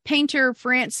 and painter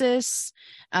Francis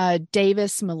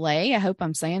Davis Millay. I hope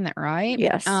I'm saying that right.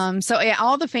 Yes. So yeah,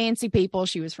 all the fancy people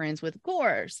she was friends with, of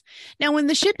course. Now, when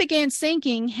the ship began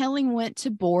sinking, Helen went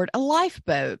to board a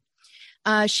lifeboat.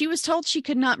 She was told she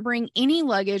could not bring any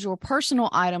luggage or personal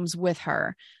items with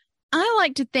her. I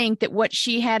like to think that what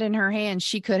she had in her hands,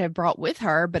 she could have brought with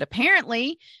her, but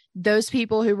apparently those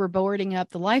people who were boarding up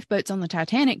the lifeboats on the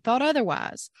Titanic thought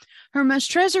otherwise. Her most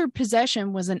treasured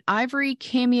possession was an ivory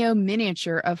cameo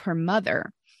miniature of her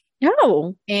mother.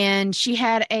 Oh. And she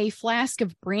had a flask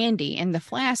of brandy, and the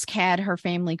flask had her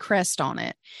family crest on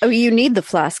it. Oh, you need the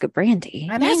flask of brandy.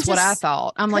 I mean, That's what I just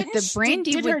thought. I'm like, the couldn't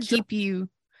brandy did her would keep you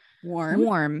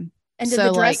warm. And did So,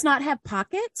 the dress like, not have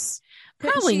pockets?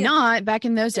 Couldn't Probably she have not back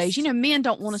in those days. You know, men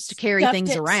don't want us to carry stuffed things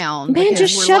it? around. Man, because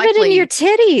just we're shove it in likely- your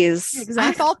titties. I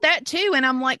Exactly. thought that too. And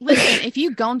I'm like, listen, if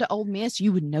you'd gone to Old Miss,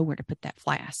 you would know where to put that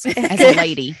flask as a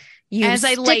lady. You As a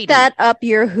stick lady. that up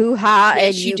your hoo-ha Yes,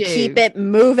 and you you do. keep it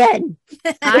moving.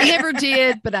 I never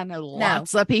did, but I know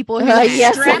lots of people who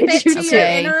Yes, have. strap I it do to too. your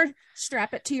inner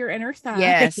strap it to your inner thigh.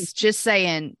 Yes, just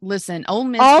saying. Listen, Old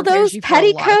Miss All prepares those you for a lot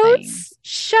of petticoats, things.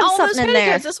 shove All those something in there.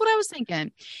 petticoats. That's what I was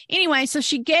thinking. Anyway, so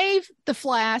she gave the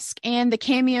flask and the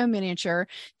cameo miniature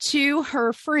to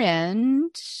her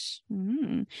friend,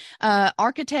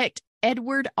 architect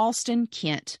Edward Austin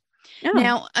Kent. Oh.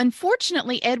 Now,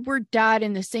 unfortunately, Edward died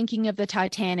in the sinking of the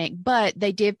Titanic, but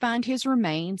they did find his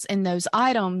remains, and those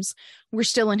items were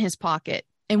still in his pocket.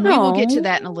 And we will get to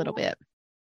that in a little bit.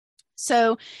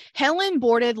 So Helen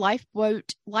boarded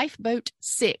lifeboat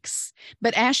 6,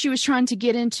 but as she was trying to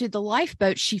get into the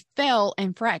lifeboat, she fell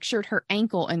and fractured her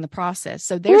ankle in the process.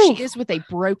 So there Ooh. she is with a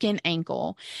broken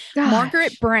ankle. Gosh.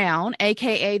 Margaret Brown,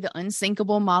 aka the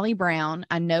unsinkable Molly Brown.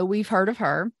 I know we've heard of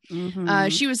her.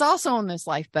 Mhm. She was also on this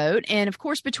lifeboat. And of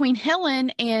course, between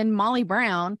Helen and Molly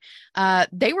Brown,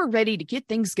 they were ready to get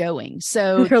things going.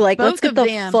 So They're like, let's both get of the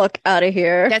them, fuck out of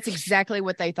here. that's exactly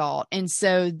what they thought. And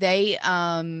so they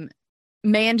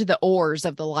manned the oars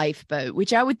of the lifeboat,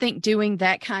 which I would think doing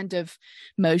that kind of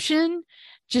motion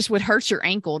just would hurt your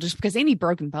ankle, just because any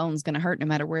broken bone is going to hurt no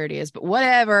matter where it is, but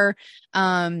whatever.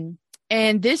 And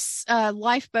this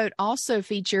lifeboat also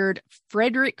featured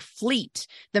Frederick Fleet,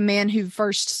 the man who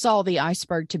first saw the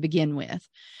iceberg to begin with.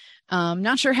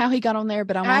 Not sure how he got on there,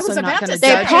 but I'm I also was not about going to to They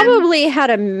judge him. probably had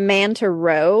a man to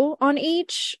row on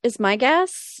each, is my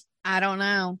guess. I don't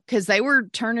know, because they were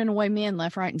turning away men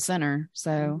left, right, and center.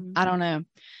 So Mhm. I don't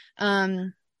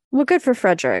know. Well, good for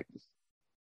Frederick.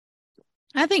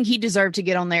 I think he deserved to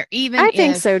get on there, even I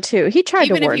think if- so too. He tried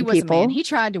to even if warn he was a people. man. He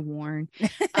tried to warn.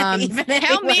 Even if he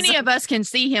How many wasn't- of us can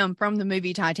see him from the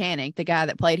movie Titanic? The guy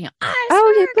that played him.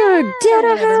 Oh, you go dead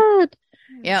ahead.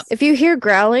 Yep. If you hear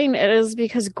growling, it is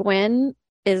because Gwen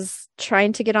is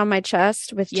trying to get on my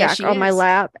chest with Yes, Jack she on my is.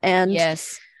 lap. And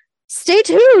Yes. stay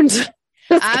tuned.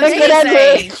 I was Good going to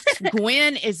Edward. say,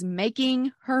 Gwen is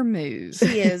making her move.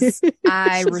 She is.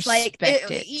 I She's respect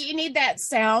like, it. You need that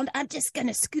sound. I'm just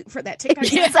gonna scoot for that tick.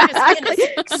 Exactly.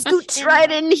 Scoots right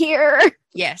in here.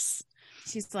 Yes.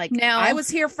 She's like, Now- I was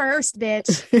here first, bitch.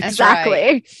 That's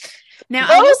Exactly. Now,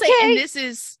 I will say, Okay. and this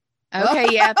is, okay,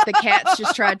 yeah, the cats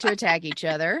just tried to attack each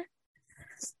other.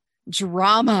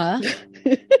 Drama.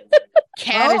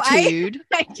 Catitude.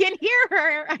 I can hear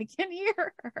her. I can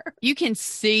hear her. You can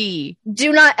see.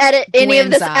 Do not edit any of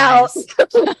Gwen's this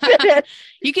out.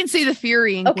 You can see the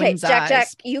fury in Okay, Gwen's Jack, eyes. Jack,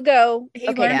 you go. He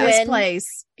Okay, learned his Gwen,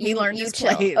 place. He you- learned you his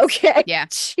chill. place. Okay. Yeah.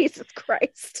 Jesus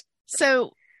Christ.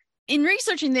 So, in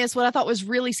researching this, what I thought was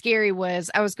really scary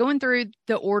was I was going through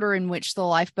the order in which the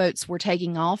lifeboats were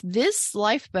taking off. This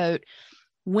lifeboat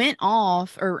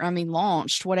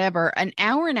launched, whatever, an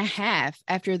hour and a half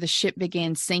after the ship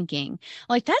began sinking.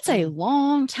 Like, that's a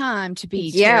long time to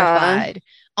be terrified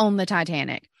on the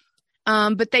Titanic.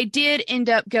 But they did end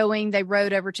up going, they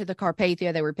rowed over to the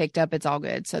Carpathia. They were picked up. It's all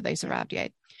good. So they survived.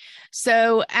 Yay.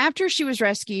 So after she was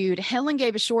rescued, Helen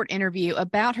gave a short interview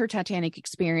about her Titanic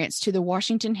experience to the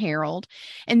Washington Herald.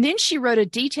 And then she wrote a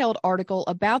detailed article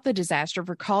about the disaster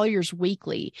for Collier's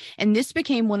Weekly. And this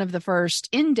became one of the first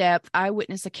in-depth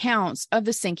eyewitness accounts of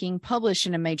the sinking published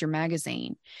in a major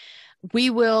magazine.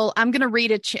 I'm going to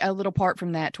read a little part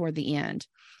from that toward the end.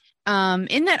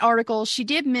 In that article, she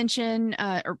did mention,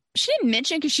 or she didn't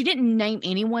mention because she didn't name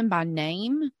anyone by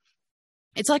name.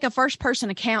 It's like a first person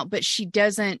account, but she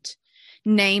doesn't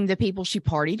name the people she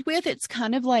partied with. It's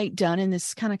kind of like done in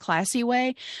this kind of classy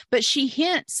way, but she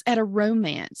hints at a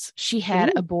romance she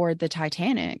had aboard the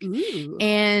Titanic. Ooh.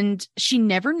 And she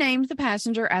never named the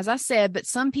passenger, as I said, but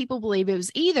some people believe it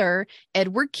was either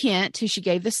Edward Kent, who she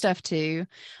gave the stuff to,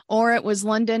 or it was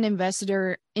London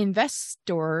investor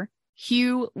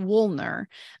Hugh Woolner.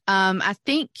 I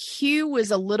think Hugh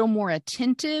was a little more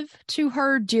attentive to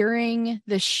her during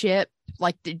the ship,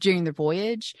 during the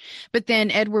voyage, but then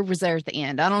Edward was there at the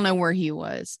end. I don't know where he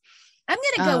was. I'm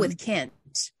going to go with Kent.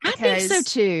 I think so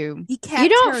too. You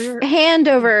don't hand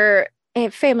over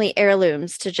family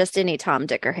heirlooms to just any Tom,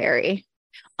 Dick, or Harry.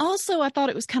 Also, I thought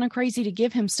it was kind of crazy to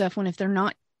give him stuff if they're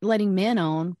not letting men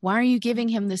on. Why are you giving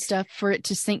him this stuff for it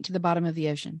to sink to the bottom of the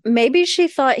ocean? Maybe she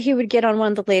thought he would get on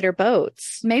one of the later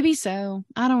boats. Maybe so.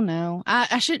 I don't know.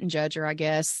 I shouldn't judge her, I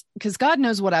guess, because God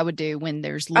knows what I would do when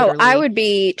there's literally I would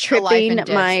be tripping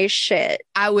my shit.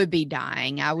 I would be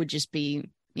dying. I would just be,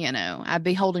 I'd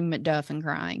be holding Macduff and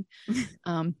crying.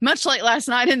 Much like last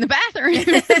night in the bathroom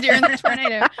during the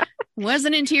tornado.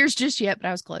 Wasn't in tears just yet, but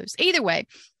I was close. Either way.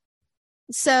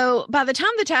 So by the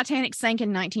time the Titanic sank in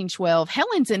 1912,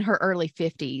 Helen's in her early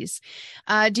 50s.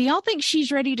 Do y'all think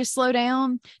she's ready to slow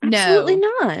down? Absolutely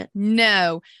not.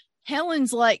 No.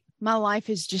 Helen's like, my life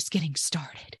is just getting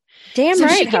started. Damn so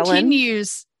right, she Helen.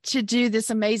 continues to do this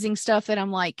amazing stuff that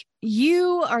I'm like,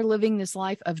 you are living this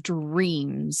life of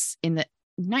dreams in the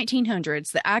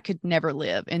 1900s that I could never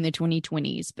live in the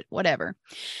 2020s, but whatever.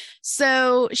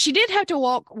 So she did have to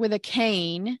walk with a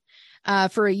cane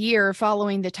for a year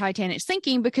following the Titanic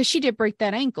sinking because she did break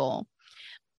that ankle.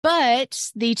 But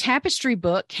the Tapestry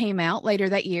book came out later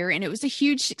that year and it was a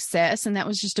huge success. And that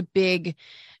was just a big,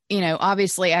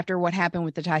 obviously after what happened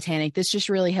with the Titanic, this just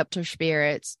really helped her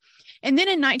spirits. And then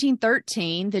in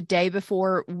 1913, the day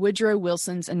before Woodrow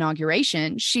Wilson's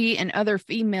inauguration, she and other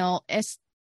female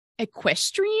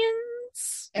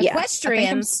equestrians.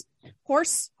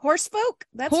 Horse folk.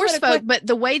 That's horse folk, but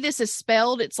the way this is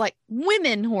spelled, it's like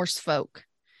women horse folk.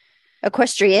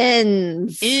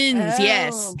 Equestrians.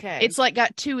 Yes. Okay. It's like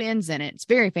got two N's in it. It's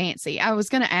very fancy. I was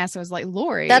going to ask, I was like,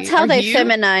 Lori. That's how they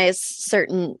feminize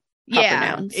certain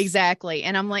pronouns. Exactly.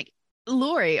 And I'm like,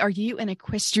 Lori, are you an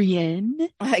equestrian?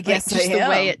 I guess just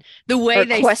I am. The way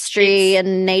they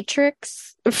equestrian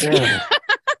natrix.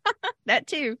 That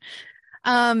too.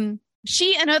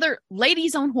 She and other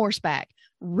ladies on horseback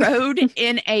rode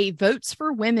in a Votes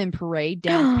for Women parade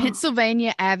down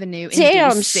Pennsylvania Avenue in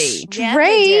D.C.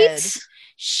 Great.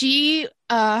 She,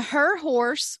 her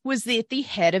horse was at the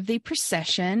head of the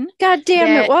procession. God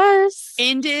damn, it was.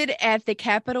 Ended at the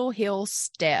Capitol Hill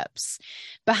steps.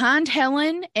 Behind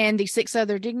Helen and the 6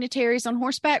 other dignitaries on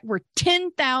horseback were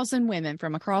 10,000 women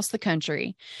from across the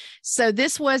country. So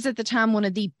this was at the time one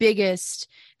of the biggest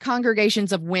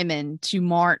congregations of women to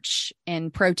march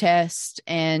and protest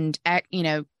and act,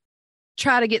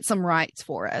 try to get some rights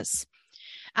for us.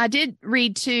 I did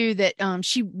read too that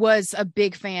she was a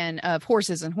big fan of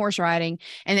horses and horse riding,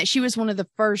 and that she was one of the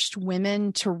first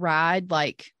women to ride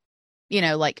like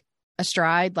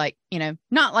astride,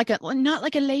 not like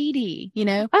a lady,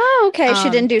 Oh, okay. She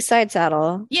didn't do side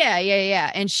saddle.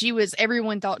 Yeah. And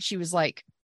everyone thought she was like,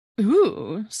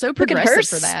 ooh, so Look at progressive her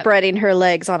for that. spreading her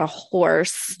legs on a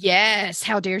horse. Yes.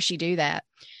 How dare she do that?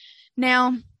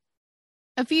 Now,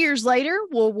 a few years later,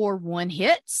 World War I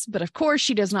hits, but of course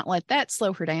she does not let that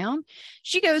slow her down.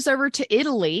 She goes over to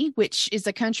Italy, which is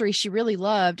a country she really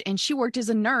loved, and she worked as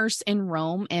a nurse in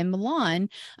Rome and Milan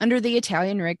under the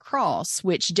Italian Red Cross,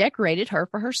 which decorated her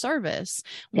for her service.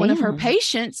 One of her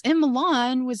patients in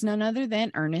Milan was none other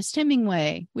than Ernest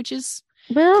Hemingway, which is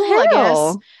cool, I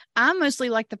guess. I mostly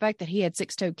like the fact that he had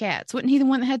 6-toed cats. Wasn't he the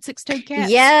one that had 6-toed cats?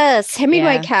 Yes,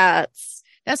 Hemingway cats.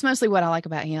 That's mostly what I like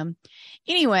about him.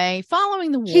 Anyway,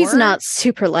 following the war, he's not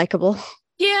super likable.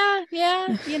 Yeah,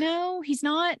 he's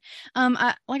not.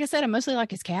 Like I said, I mostly like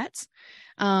his cats.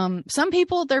 Some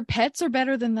people, their pets are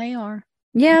better than they are.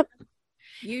 Yep.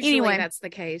 Usually Anyway. that's the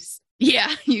case.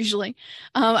 Yeah, usually.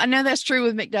 I know that's true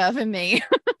with McDuff and me.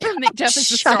 McDuff is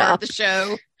the Shut star up. of the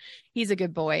show. He's a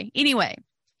good boy. Anyway,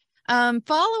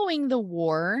 following the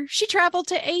war, she traveled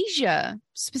to Asia,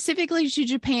 specifically to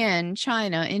Japan,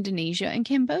 China, Indonesia, and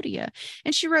Cambodia.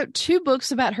 And she wrote 2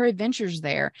 books about her adventures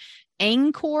there.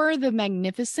 Angkor the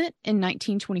Magnificent in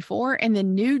 1924 and The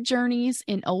New Journeys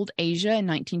in Old Asia in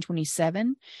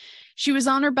 1927. She was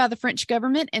honored by the French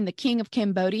government and the King of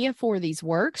Cambodia for these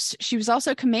works. She was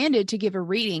also commanded to give a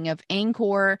reading of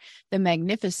Angkor the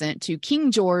Magnificent to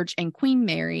King George and Queen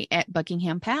Mary at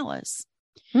Buckingham Palace.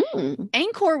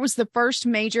 Angkor was the first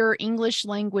major English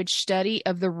language study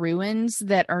of the ruins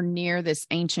that are near this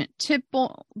ancient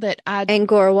temple that I...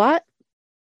 Angkor what?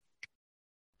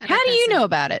 How do you know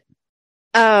about it?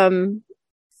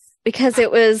 Because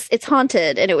it's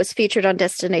haunted and it was featured on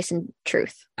Destination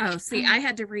Truth. Oh, see, I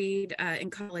had to read in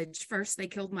college. First, They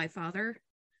Killed My Father.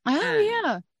 Oh,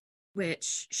 yeah.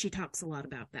 Which she talks a lot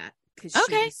about that.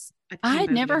 Okay. I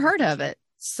had never heard of it.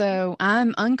 So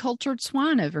I'm uncultured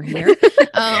swine over here.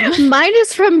 Mine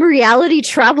is from reality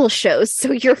travel shows,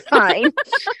 so you're fine.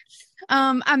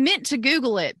 I meant to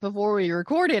Google it before we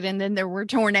recorded, and then there were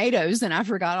tornadoes, and I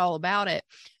forgot all about it.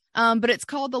 But it's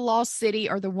called the Lost City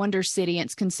or the Wonder City. And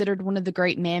it's considered one of the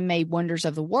great man-made wonders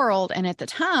of the world. And at the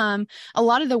time, a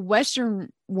lot of the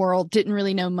Western world didn't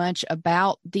really know much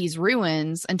about these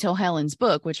ruins until Helen's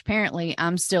book, which apparently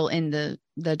I'm still in the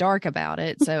dark about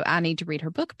it. So I need to read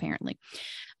her book, apparently.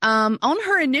 On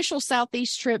her initial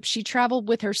Southeast trip, she traveled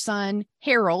with her son,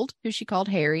 Harold, who she called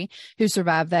Harry, who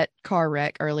survived that car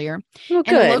wreck earlier. Oh, and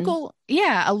good.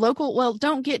 a local, well,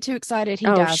 don't get too excited. He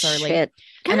dies early. Shit.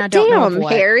 God And I don't know of damn,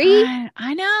 what. Harry.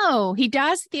 I know. He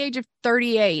dies at the age of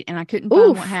 38, and I couldn't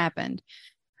find what happened.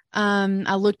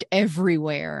 I looked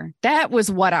everywhere. That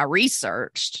was what I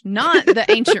researched, not the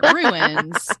ancient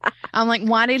ruins. I'm like,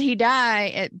 why did he die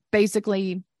at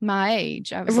basically my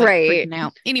age? I was like freaking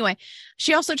out. Anyway,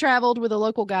 she also traveled with a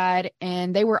local guide,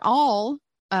 and they were all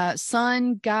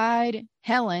son, guide,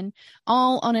 Helen,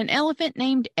 all on an elephant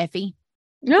named Effie.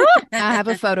 I have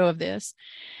a photo of this.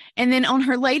 And then on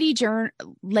her lady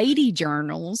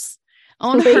journals,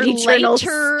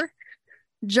 later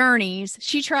journeys,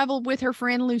 she traveled with her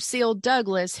friend Lucille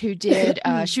Douglas, who did,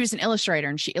 she was an illustrator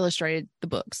and she illustrated the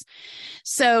books.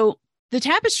 So the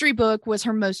Tapestry book was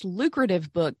her most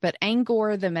lucrative book, but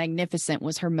Angkor the Magnificent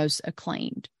was her most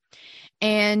acclaimed.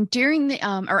 And during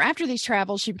after these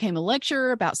travels, she became a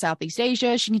lecturer about Southeast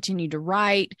Asia. She continued to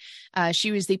write.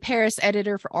 She was the Paris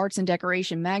editor for Arts and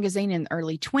Decoration magazine in the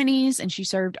early 1920s, and she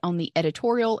served on the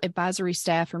editorial advisory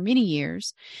staff for many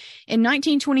years. In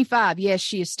 1925, yes,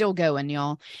 she is still going,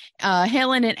 y'all.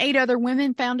 Helen and 8 other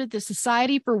women founded the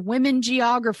Society for Women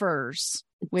Geographers.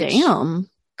 Damn.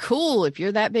 Cool. If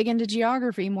you're that big into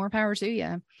geography, more power to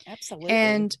you. Absolutely.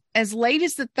 And as late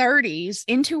as the 30s,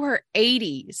 into her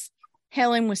 80s,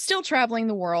 Helen was still traveling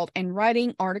the world and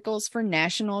writing articles for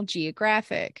National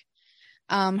Geographic.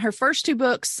 Her first 2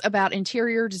 books about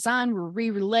interior design were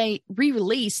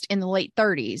re-released in the late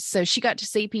 30s. So she got to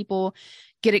see people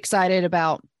get excited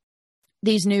about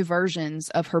these new versions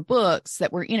of her books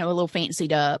that were, a little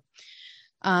fancied up.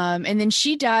 And then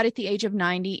she died at the age of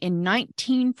 90 in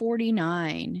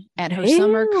 1949 at her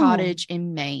summer cottage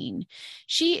in Maine.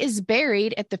 She is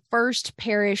buried at the First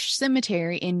Parish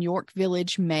Cemetery in York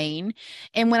Village, Maine.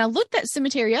 And when I looked that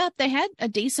cemetery up, they had a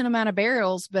decent amount of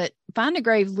burials, but Find a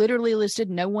Grave literally listed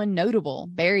no one notable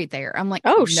buried there. I'm like,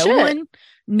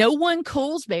 no one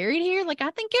cool's buried here. Like,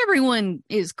 I think everyone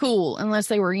is cool unless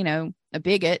they were, a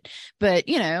bigot. But,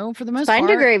 for the most part, Find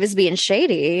a Grave is being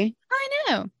shady. I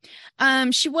know.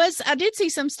 I did see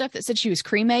some stuff that said she was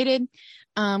cremated,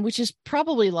 which is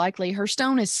probably likely. Her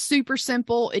stone is super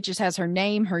simple. It just has her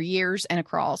name, her years, and a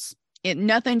cross.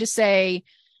 Nothing to say,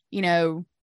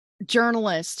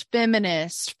 journalist,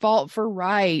 feminist, fought for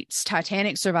rights,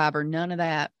 Titanic survivor, none of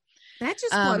that. That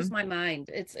just blows my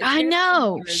mind. It's I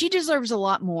know. She deserves a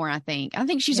lot more, I think. I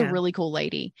think she's a really cool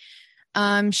lady.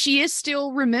 She is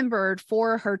still remembered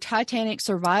for her Titanic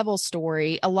survival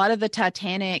story. A lot of the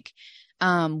Titanic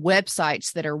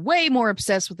websites that are way more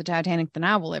obsessed with the Titanic than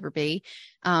I will ever be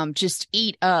just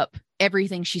eat up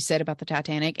everything she said about the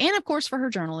Titanic, and of course for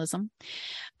her journalism.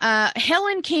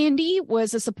 Helen Candee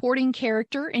was a supporting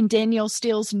character in Danielle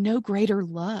Steele's No Greater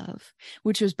Love,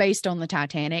 which was based on the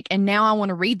Titanic. And now I want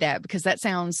to read that because that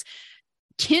sounds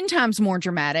 10 times more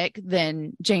dramatic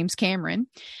than James Cameron.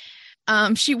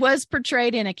 She was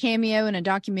portrayed in a cameo in a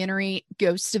documentary,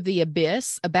 Ghosts of the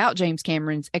Abyss, about James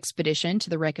Cameron's expedition to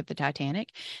the wreck of the Titanic.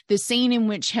 The scene in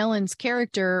which Helen's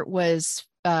character was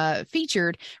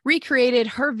featured recreated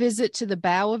her visit to the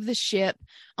bow of the ship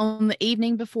on the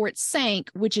evening before it sank,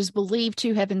 which is believed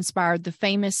to have inspired the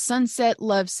famous sunset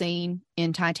love scene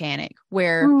in Titanic,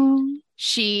 where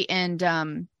she and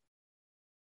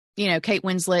Kate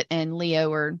Winslet and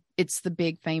Leo it's the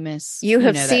big famous. You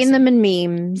have seen them in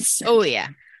memes. Oh yeah.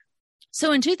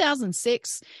 So in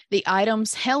 2006, the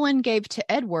items Helen gave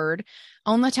to Edward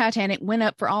on the Titanic went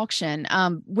up for auction.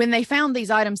 When they found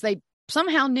these items, they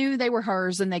somehow knew they were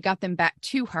hers and they got them back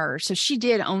to her. So she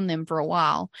did own them for a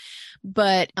while,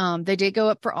 but they did go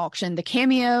up for auction. The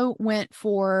cameo went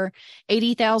for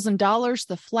 $80,000.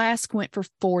 The flask went for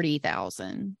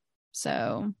 $40,000.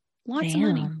 So lots of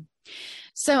money.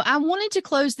 So I wanted to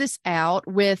close this out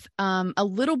with a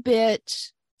little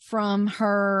bit from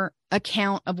her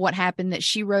account of what happened that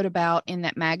she wrote about in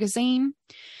that magazine.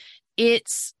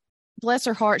 It's, bless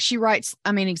her heart, she writes,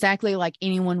 exactly like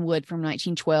anyone would from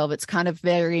 1912. It's kind of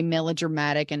very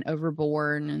melodramatic and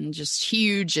overboard and just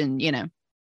huge and,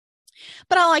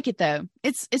 But I like it, though.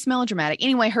 It's melodramatic.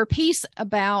 Anyway, her piece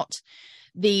about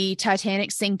the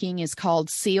Titanic sinking is called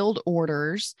Sealed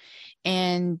Orders,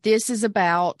 and this is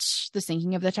about the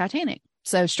sinking of the Titanic.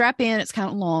 So strap in. It's kind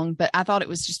of long, but I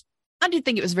did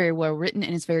think it was very well written,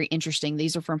 and it's very interesting.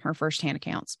 These are from her firsthand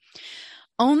accounts.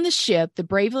 On the ship, the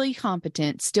bravely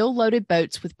competent still loaded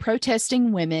boats with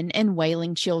protesting women and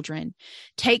wailing children.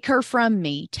 "Take her from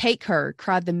me, take her,"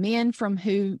 cried the men from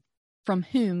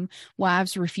whom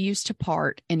wives refused to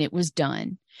part, and it was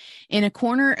done. In a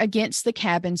corner against the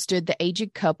cabin stood the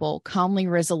aged couple, calmly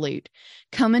resolute.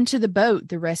 "Come into the boat,"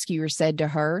 the rescuer said to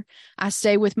her. "I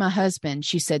stay with my husband,"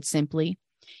 she said simply.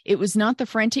 It was not the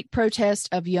frantic protest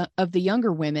of the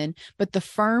younger women, but the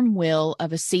firm will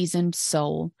of a seasoned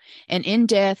soul. And in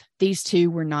death, these two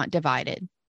were not divided.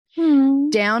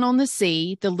 Down on the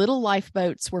sea, the little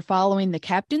lifeboats were following the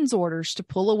captain's orders to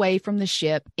pull away from the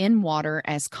ship in water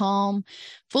as calm,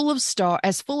 full of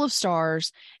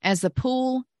stars as the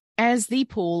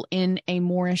pool in a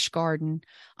Moorish garden.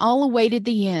 All awaited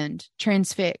the end,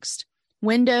 transfixed.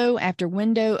 Window after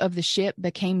window of the ship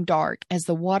became dark as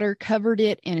the water covered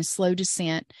it in a slow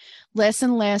descent. Less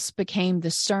and less became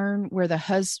the stern where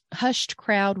the hushed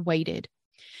crowd waited.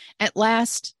 At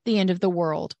last, the end of the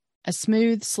world. A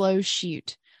smooth, slow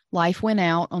shoot. Life went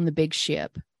out on the big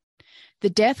ship. The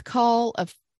death call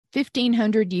of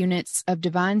 1,500 units of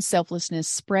divine selflessness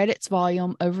spread its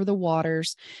volume over the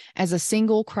waters as a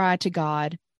single cry to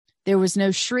God. There was no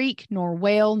shriek, nor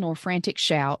wail, nor frantic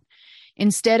shout.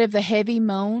 Instead of the heavy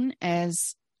moan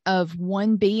as of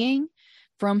one being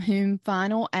from whom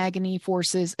final agony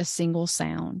forces a single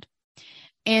sound.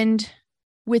 And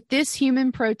with this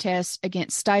human protest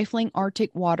against stifling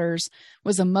Arctic waters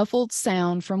was a muffled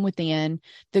sound from within,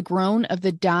 the groan of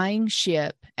the dying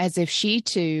ship, as if she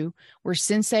too were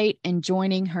sensate and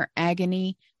joining her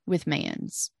agony with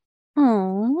man's.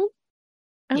 Oh,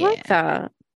 I like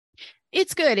that.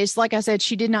 It's good. It's like I said,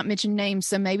 she did not mention names.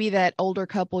 So maybe that older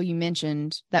couple you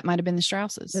mentioned, that might have been the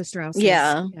Strausses. The Strausses.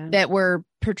 Yeah. That were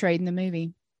portrayed in the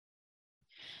movie.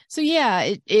 So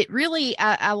yeah, it really,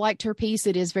 I liked her piece.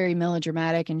 It is very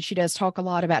melodramatic, and she does talk a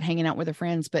lot about hanging out with her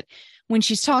friends. But when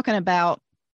she's talking about,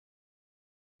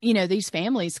 these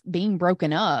families being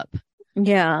broken up.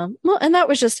 Yeah. Well, and that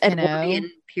was just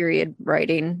Edwardian period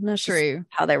writing. That's true.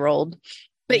 How they rolled.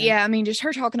 But yeah, just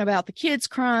her talking about the kids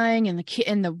crying and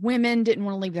the women didn't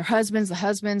want to leave their husbands. The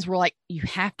husbands were like, "You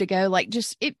have to go." Like,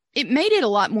 just it made it a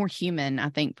lot more human, I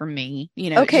think, for me.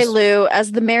 Okay, Lou,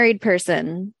 as the married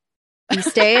person, you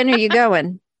staying or you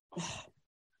going?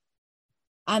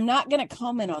 I'm not going to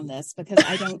comment on this because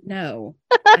I don't know.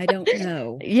 I don't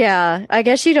know. Yeah, I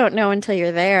guess you don't know until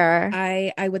you're there.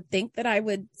 I would think that I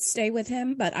would stay with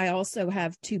him, but I also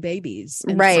have 2 babies.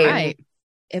 And right. So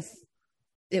if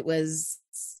it was,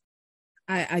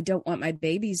 I don't want my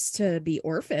babies to be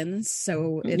orphans.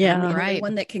 So if I'm the only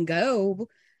one that can go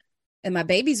and my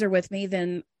babies are with me,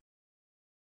 then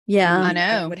I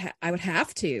know I would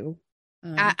have to.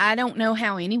 I don't know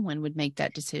how anyone would make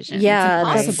that decision. Yeah,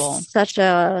 it's impossible. Such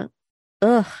a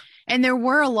ugh. And there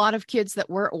were a lot of kids that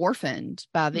were orphaned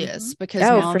by this because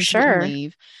moms for sure didn't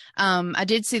leave. I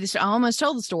did see this. I almost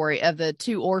told the story of the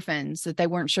 2 orphans that they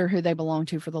weren't sure who they belonged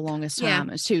to for the longest time.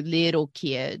 It was 2 little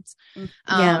kids.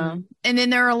 And then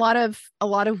there are a lot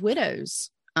of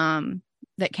widows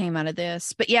that came out of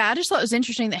this. But yeah, I just thought it was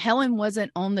interesting that Helen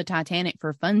wasn't on the Titanic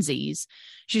for funsies.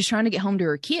 She was trying to get home to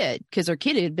her kid because her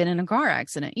kid had been in a car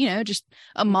accident. Just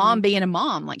a mom being a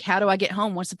mom. Like, how do I get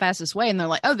home? What's the fastest way? And they're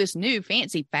like, "Oh, this new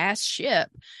fancy fast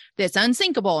ship that's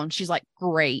unsinkable." And she's like,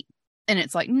 "Great." And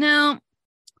it's like, no,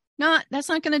 that's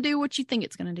not going to do what you think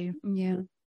it's going to do.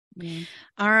 Yeah.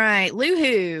 All right,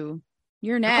 Lou-hoo.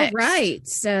 You're next. All right.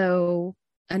 So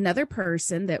another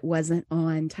person that wasn't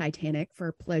on Titanic for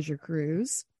a pleasure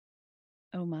cruise.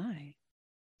 Oh my.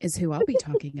 Is who I'll be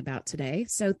talking about today.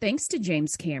 So thanks to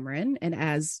James Cameron, and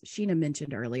as Sheena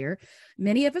mentioned earlier,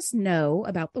 many of us know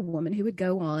about the woman who would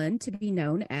go on to be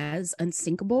known as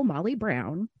Unsinkable Molly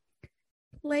Brown.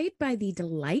 Played by the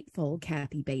delightful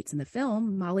Kathy Bates in the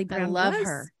film, Molly Brown I love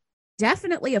her.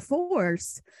 Definitely a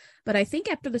force. But I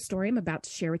think after the story I'm about to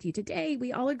share with you today,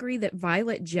 we all agree that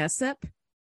Violet Jessop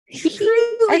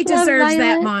truly deserves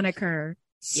that moniker.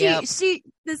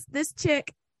 This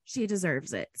chick, she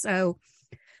deserves it. So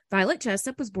Violet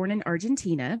Jessop was born in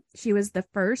Argentina. She was the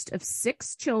first of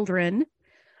 6 children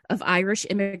of Irish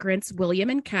immigrants, William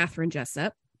and Catherine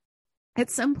Jessop. At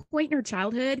some point in her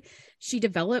childhood, she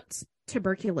developed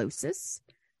tuberculosis.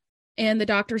 And the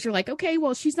doctors are like, okay,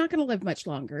 well, she's not going to live much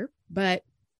longer. But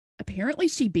apparently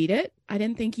she beat it. I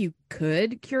didn't think you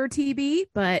could cure TB,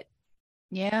 but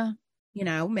yeah,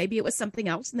 maybe it was something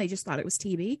else and they just thought it was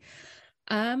TB.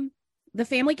 The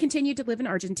family continued to live in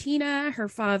Argentina. Her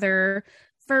father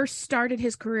first started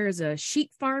his career as a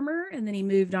sheep farmer, and then he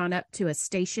moved on up to a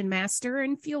station master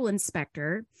and fuel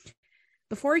inspector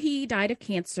before he died of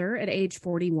cancer at age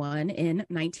 41 in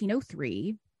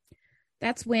 1903.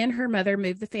 That's when her mother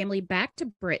moved the family back to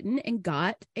Britain and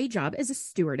got a job as a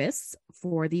stewardess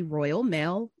for the Royal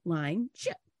Mail Line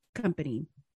Ship Company.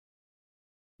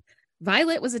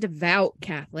 Violet was a devout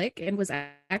Catholic and was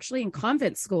actually in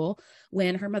convent school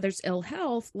when her mother's ill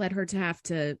health led her to have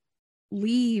to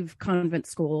leave convent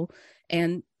school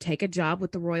and take a job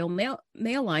with the Royal Mail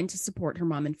Line to support her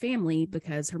mom and family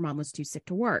because her mom was too sick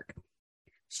to work.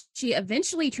 She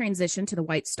eventually transitioned to the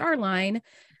White Star Line,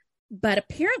 but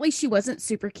apparently she wasn't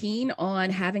super keen on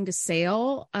having to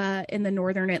sail in the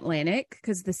Northern Atlantic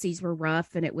because the seas were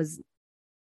rough and it was,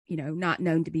 not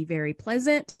known to be very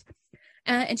pleasant.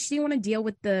 And she didn't want to deal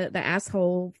with the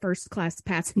asshole first class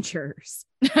passengers.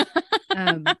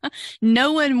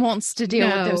 No one wants to deal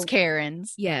with those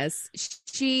Karens. Yes.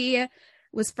 She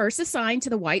was first assigned to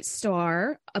the White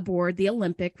Star aboard the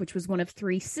Olympic, which was one of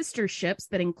 3 sister ships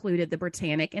that included the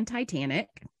Britannic and Titanic,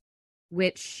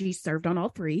 which she served on all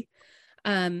 3.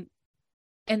 And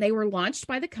they were launched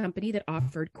by the company that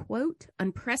offered, quote,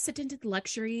 unprecedented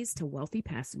luxuries to wealthy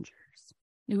passengers.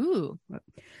 Ooh.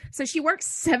 So she worked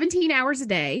 17 hours a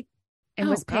day and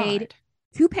was paid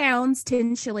 £2,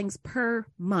 10 shillings per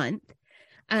month.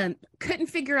 Couldn't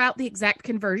figure out the exact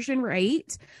conversion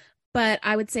rate, but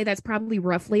I would say that's probably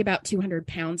roughly about 200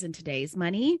 pounds in today's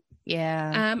money.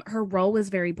 Yeah. Her role was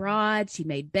very broad. She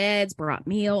made beds, brought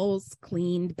meals,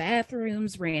 cleaned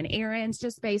bathrooms, ran errands,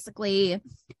 just basically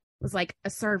was like a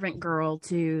servant girl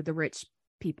to the rich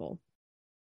people.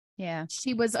 Yeah.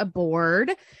 She was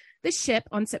aboard the ship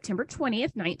on September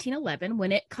 20th, 1911,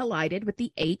 when it collided with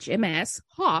the HMS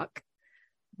Hawk.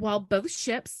 While both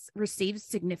ships received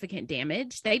significant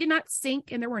damage, they did not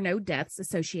sink and there were no deaths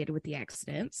associated with the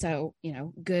accident. So,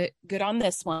 good on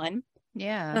this one.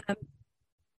 Yeah.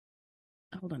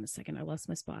 Hold on a second. I lost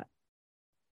my spot.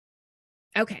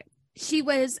 Okay. She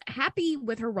was happy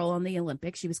with her role on the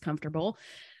Olympic. She was comfortable.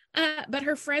 But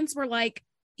her friends were like,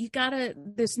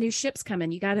 this new ship's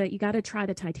coming. You gotta try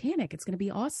the Titanic. It's going to be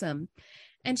awesome.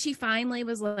 And she finally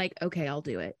was like, okay, I'll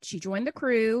do it. She joined the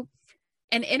crew.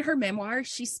 And in her memoir,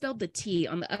 she spilled the tea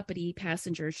on the uppity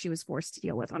passengers she was forced to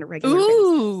deal with on a regular basis.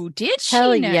 Ooh, did she?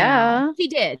 Hell yeah. She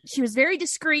did. She was very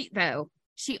discreet, though.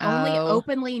 She only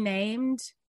openly named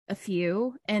a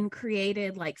few and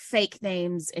created like fake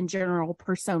names and general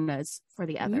personas for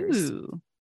the others. Ooh.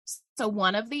 So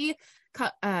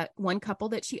one couple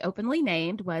that she openly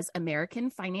named was American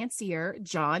financier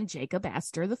John Jacob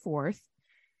Astor IV,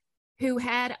 who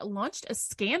had launched a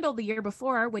scandal the year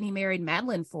before when he married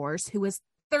Madeline Force, who was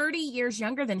 30 years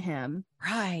younger than him.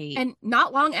 Right. And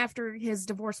not long after his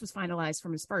divorce was finalized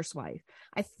from his first wife.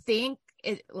 I think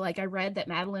I read that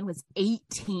Madeline was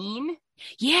 18.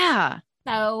 Yeah.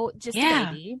 So just a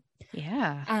baby.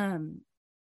 Yeah.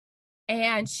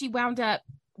 And she wound up,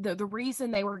 the reason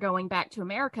they were going back to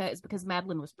America is because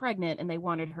Madeline was pregnant and they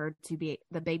wanted her to be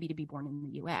the baby to be born in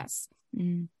the U.S.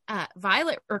 Mm.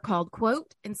 Violet recalled,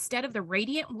 quote, instead of the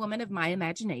radiant woman of my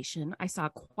imagination, I saw a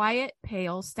quiet,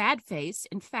 pale, sad-faced,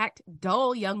 in fact,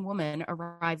 dull young woman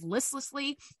arrive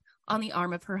listlessly on the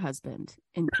arm of her husband,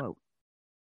 end quote.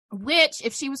 Which,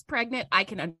 if she was pregnant, I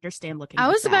can understand looking I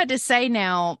like was that. about to say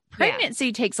now,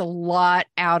 pregnancy takes a lot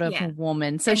out of a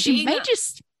woman. So and she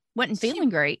just wasn't feeling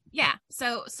great. Yeah.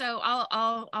 So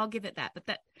I'll give it that.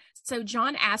 So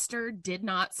John Astor did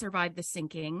not survive the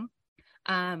sinking.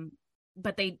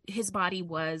 But his body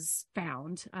was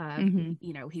found.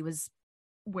 He was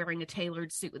wearing a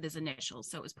tailored suit with his initials.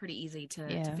 So it was pretty easy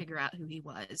to figure out who he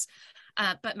was.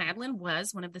 But Madeline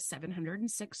was one of the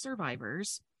 706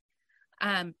 survivors.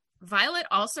 Violet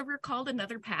also recalled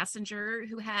another passenger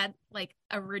who had like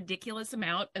a ridiculous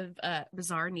amount of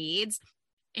bizarre needs,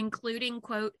 including,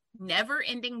 quote,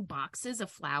 never-ending boxes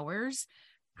of flowers,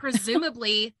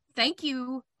 presumably thank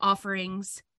you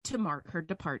offerings to mark her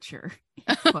departure.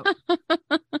 Quote.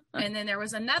 And then there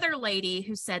was another lady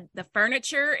who said the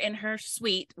furniture in her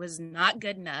suite was not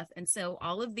good enough. And so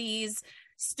all of these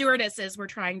stewardesses were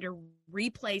trying to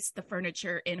replace the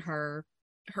furniture in her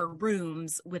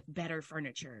rooms with better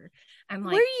furniture. I'm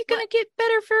like, where are you going to get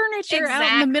better furniture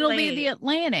out in the middle of the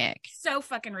Atlantic? So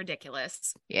fucking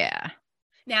ridiculous. Yeah.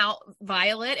 Now,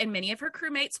 Violet and many of her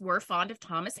crewmates were fond of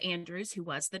Thomas Andrews, who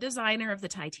was the designer of the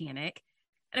Titanic.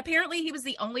 And apparently he was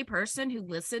the only person who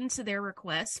listened to their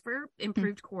requests for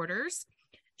improved quarters.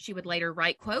 She would later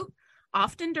write, quote,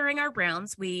 often during our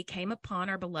rounds, we came upon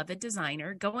our beloved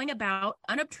designer going about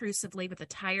unobtrusively with a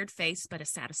tired face but a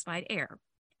satisfied air.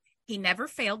 He never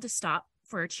failed to stop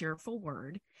for a cheerful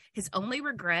word, his only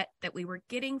regret that we were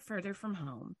getting further from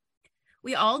home.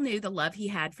 We all knew the love he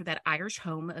had for that Irish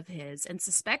home of his and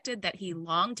suspected that he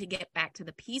longed to get back to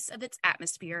the peace of its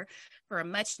atmosphere for a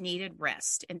much-needed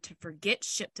rest and to forget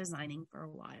ship designing for a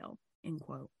while, end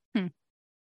quote.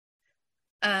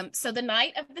 So the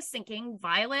night of the sinking,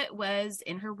 Violet was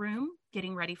in her room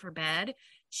getting ready for bed.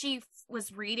 She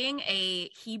was reading a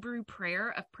Hebrew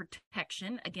prayer of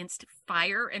protection against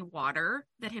fire and water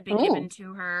that had been given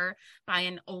to her by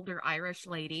an older Irish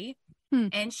lady.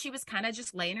 And she was kind of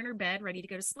just laying in her bed, ready to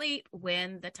go to sleep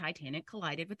when the Titanic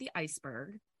collided with the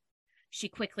iceberg. She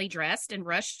quickly dressed and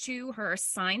rushed to her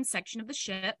assigned section of the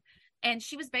ship. And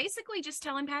she was basically just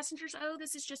telling passengers, oh,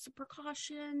 this is just a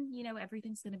precaution. You know,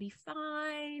 everything's going to be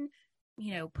fine.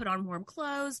 You know, put on warm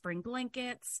clothes, bring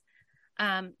blankets.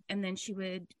 And then she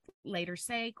would later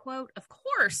say, quote, of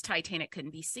course, Titanic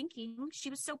couldn't be sinking. She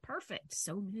was so perfect,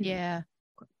 so new. Yeah.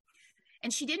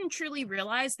 And she didn't truly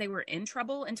realize they were in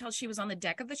trouble until she was on the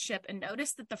deck of the ship and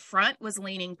noticed that the front was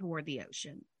leaning toward the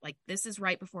ocean. Like, this is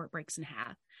right before it breaks in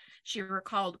half. She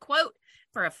recalled, quote,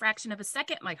 for a fraction of a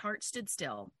second, my heart stood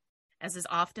still, as is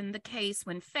often the case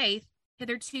when faith,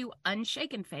 hitherto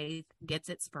unshaken faith, gets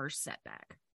its first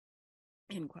setback,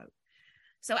 end quote.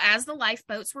 So as the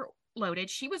lifeboats were loaded,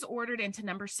 she was ordered into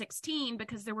number 16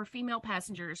 because there were female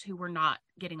passengers who were not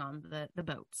getting on the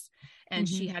boats, and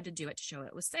she had to do it to show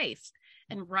it was safe.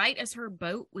 And right as her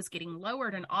boat was getting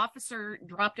lowered, an officer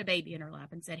dropped a baby in her lap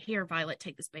and said, here, Violet,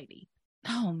 take this baby.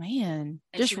 Oh, man.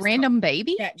 And just random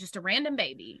baby? Yeah, just a random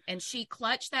baby. And she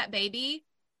clutched that baby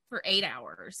for 8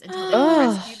 hours until they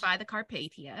were rescued by the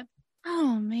Carpathia.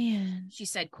 Oh, man. She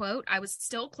said, quote, I was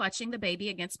still clutching the baby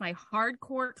against my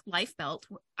hardcore life belt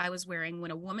I was wearing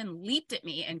when a woman leaped at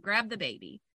me and grabbed the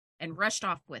baby and rushed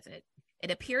off with it.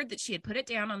 It appeared that she had put it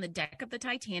down on the deck of the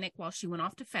Titanic while she went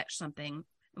off to fetch something.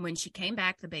 And when she came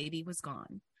back, the baby was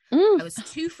gone. I was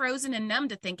too frozen and numb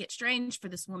to think it strange for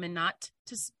this woman not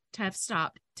to have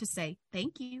stopped to say,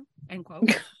 thank you, end quote.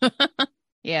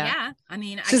 Yeah. I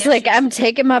mean, she's like, I'm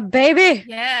taking my baby.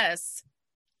 Yes.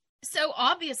 So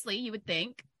obviously you would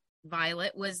think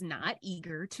Violet was not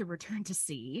eager to return to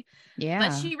sea. Yeah.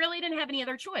 But she really didn't have any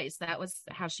other choice. That was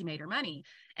how she made her money.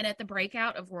 And at the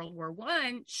breakout of World War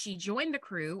I, she joined the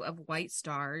crew of White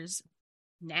Star's,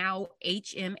 now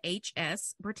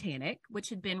HMHS Britannic, which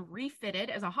had been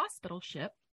refitted as a hospital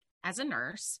ship as a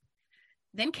nurse.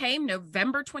 Then came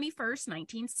November 21st,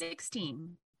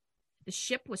 1916. The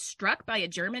ship was struck by a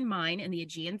German mine in the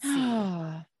Aegean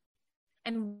Sea.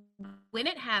 And when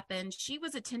it happened, she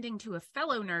was attending to a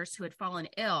fellow nurse who had fallen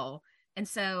ill. And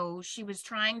so she was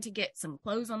trying to get some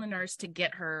clothes on the nurse to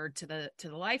get her to the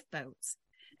lifeboats.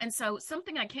 And so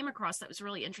something I came across that was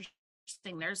really interesting,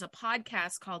 there's a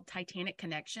podcast called Titanic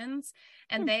Connections,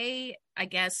 and they, I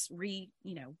guess,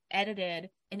 edited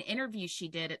an interview she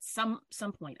did at some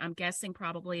point, I'm guessing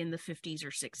probably in the 50s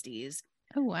or 60s.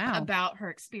 Oh, wow. About her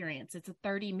experience. It's a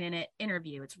 30-minute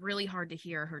interview. It's really hard to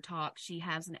hear her talk. She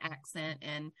has an accent,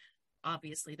 and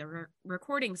obviously the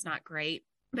recording's not great.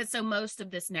 But so most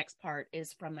of this next part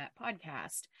is from that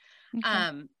podcast.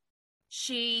 Okay.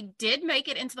 She did make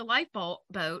it into the lifeboat,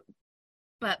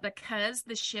 but because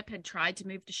the ship had tried to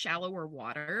move to shallower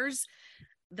waters,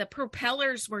 the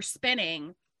propellers were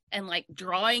spinning and like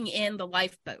drawing in the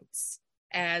lifeboats.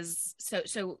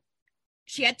 So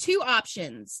she had two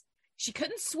options. She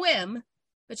couldn't swim,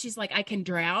 but she's like, I can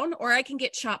drown or I can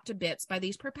get chopped to bits by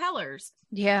these propellers.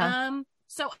 Yeah.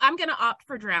 So I'm going to opt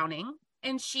for drowning.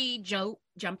 And she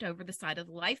jumped over the side of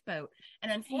the lifeboat.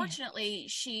 And unfortunately,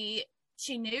 she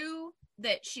knew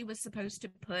that she was supposed to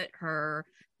put her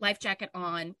life jacket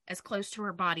on as close to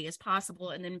her body as possible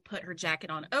and then put her jacket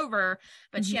on over.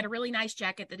 But she had a really nice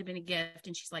jacket that had been a gift.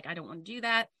 And she's like, I don't want to do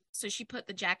that. So she put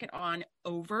the jacket on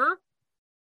over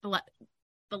the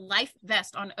life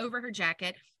vest on over her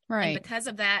jacket. Right. And because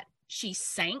of that, she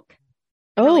sank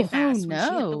really fast when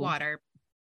she hit the water.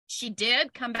 She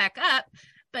did come back up,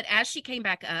 but as she came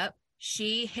back up,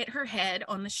 she hit her head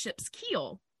on the ship's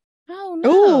keel. Oh,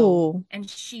 no. And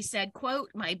she said, quote,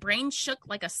 my brain shook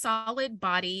like a solid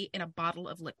body in a bottle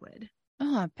of liquid.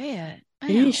 Oh, I bet.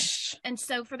 And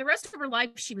so for the rest of her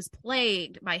life, she was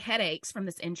plagued by headaches from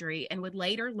this injury and would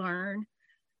later learn,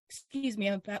 excuse me,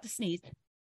 I'm about to sneeze.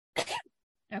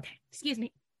 Okay, excuse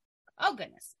me. Oh,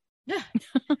 goodness.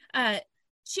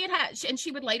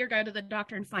 She would later go to the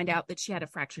doctor and find out that she had a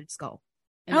fractured skull.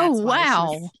 And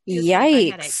wow.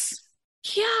 Yikes.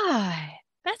 Yeah,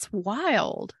 that's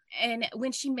wild. And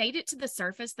when she made it to the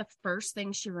surface, the first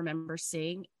thing she remembers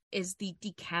seeing is the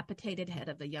decapitated head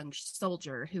of the young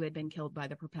soldier who had been killed by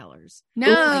the propellers. No.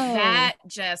 Like, that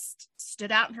just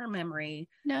stood out in her memory.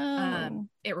 No.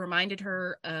 It reminded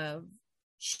her of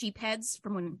sheep heads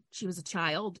from when she was a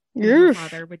child. Her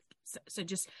father would, so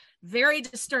just very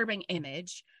disturbing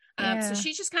image. So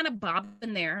she's just kind of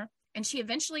bobbing there. And she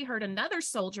eventually heard another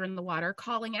soldier in the water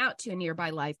calling out to a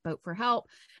nearby lifeboat for help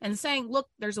and saying, look,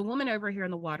 there's a woman over here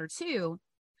in the water too.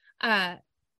 And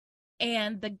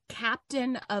the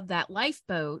captain of that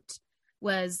lifeboat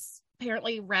was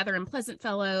apparently a rather unpleasant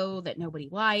fellow that nobody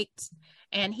liked.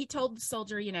 And he told the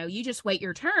soldier, you just wait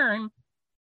your turn.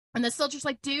 And the soldier's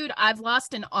like, dude, I've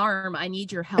lost an arm. I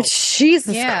need your help.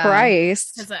 Jesus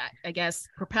Christ. Because I guess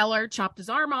propeller chopped his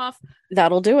arm off.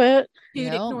 That'll do it.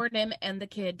 Dude ignored him and the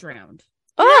kid drowned.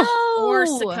 Oh! Or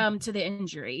succumbed to the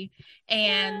injury.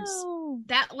 And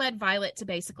that led Violet to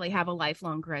basically have a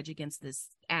lifelong grudge against this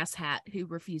asshat who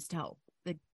refused to help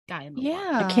the guy in the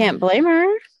water. I can't blame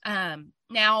her.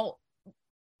 Now,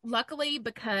 luckily,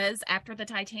 because after the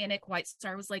Titanic, White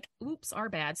Star was like, oops, our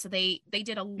bad. So they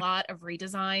did a lot of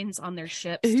redesigns on their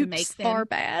ships to make them our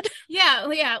bad. Yeah.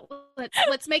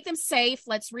 Let's make them safe.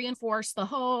 Let's reinforce the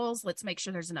hulls. Let's make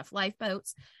sure there's enough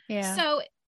lifeboats. Yeah. So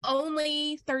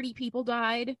only 30 people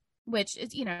died, which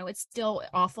is, it's still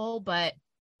awful, but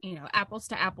apples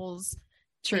to apples.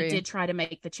 True. They did try to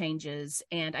make the changes,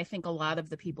 and I think a lot of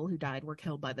the people who died were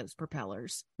killed by those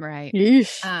propellers. Right.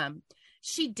 Yeesh.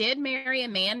 She did marry a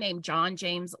man named John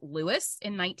James Lewis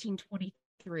in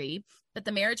 1923, but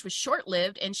the marriage was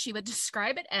short-lived, and she would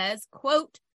describe it as,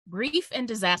 quote, brief and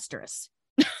disastrous.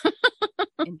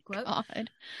 End quote. God.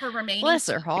 Her remaining, bless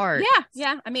her heart.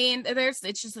 Yeah. I mean, it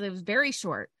was very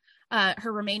short.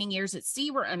 Her remaining years at sea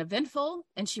were uneventful,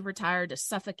 and she retired to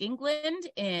Suffolk, England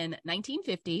in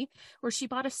 1950, where she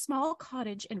bought a small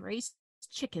cottage and raised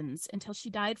chickens until she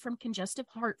died from congestive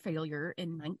heart failure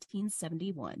in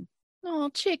 1971. Oh,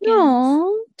 chickens.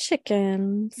 Oh,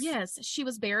 chickens. Yes, she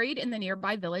was buried in the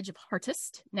nearby village of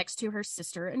Hartest next to her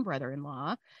sister and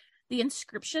brother-in-law. The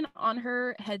inscription on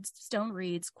her headstone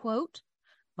reads, quote,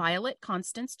 Violet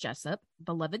Constance Jessop,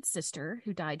 beloved sister,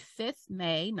 who died 5th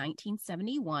May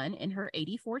 1971 in her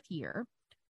 84th year,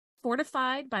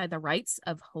 fortified by the rites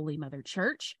of Holy Mother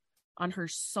Church, on her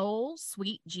soul,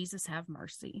 sweet Jesus have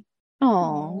mercy.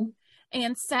 Oh.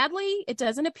 And sadly, it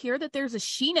doesn't appear that there's a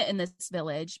Sheena in this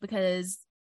village, because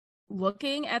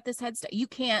looking at this headstone, you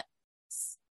can't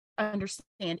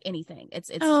understand anything. It's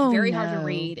very hard to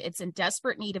read. It's in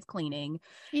desperate need of cleaning.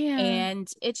 Yeah.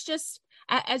 And it's just,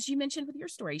 as you mentioned with your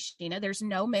story, Sheena, there's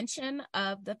no mention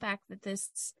of the fact that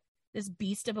this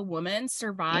beast of a woman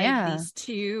survived these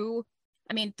two,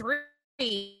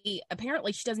 three.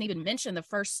 Apparently, she doesn't even mention the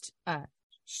first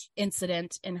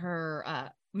incident in her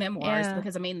memoirs,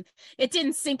 because it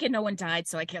didn't sink and no one died,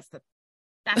 so I guess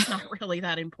that's not really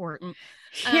that important.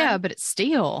 But it's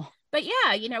still. But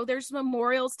yeah, there's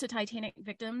memorials to Titanic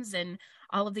victims and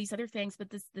all of these other things, but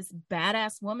this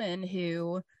badass woman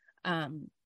who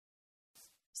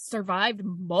survived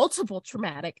multiple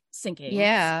traumatic sinkings.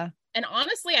 Yeah. And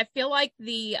honestly, I feel like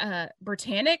the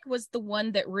Britannic was the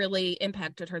one that really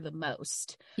impacted her the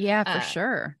most. Yeah, for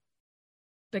sure.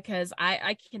 Because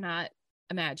I cannot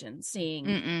imagine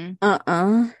seeing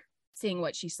seeing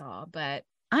what she saw. But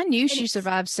I knew she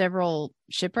survived several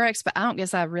shipwrecks, but I don't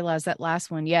guess I realized that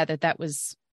last one. That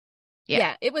was.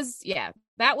 Yeah, it was. Yeah,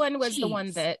 that one was the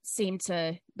one that seemed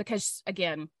to, because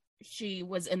again, she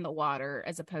was in the water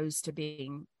as opposed to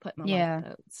being put in a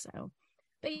lifeboat. So,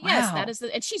 but yes, that is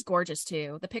and she's gorgeous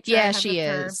too. The picture, I have she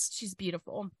of her, is. she's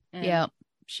beautiful. Yeah,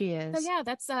 she is. So yeah,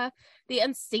 that's the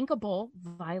unsinkable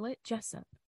Violet Jessop.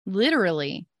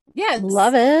 Literally. Yes,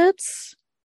 love it.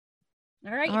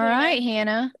 All right,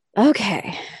 Hannah.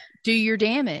 Okay. Do your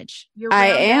damage. I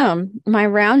am. My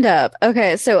roundup.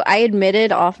 Okay, so I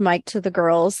admitted off mic to the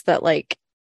girls that like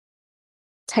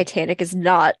Titanic is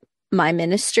not my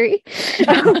ministry.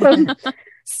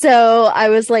 So I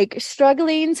was like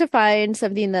struggling to find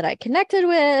something that I connected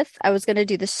with. I was gonna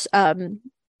do this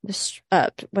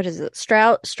what is it?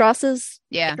 Strauss's?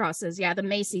 Yeah. Strauss's, yeah, the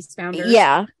Macy's founders.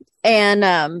 Yeah.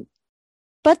 And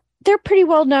but they're pretty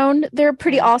well known. They're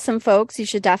pretty awesome folks. You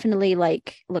should definitely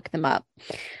like look them up.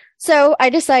 So I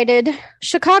decided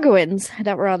Chicagoans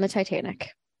that were on the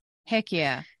Titanic. Heck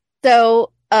yeah.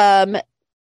 So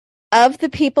of the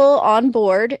people on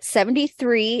board,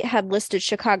 73 had listed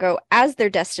Chicago as their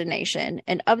destination.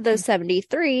 And of those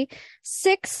 73,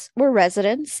 6 were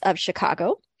residents of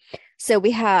Chicago. So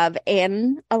we have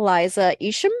Anne Eliza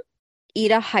Isham,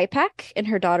 Ida Hypak, and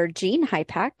her daughter Jean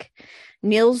Hypak,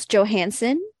 Niels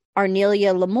Johansson,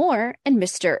 Arnelia Lamore, and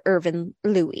Mr. Irvin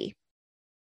Louis.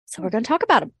 So we're going to talk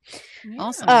about them.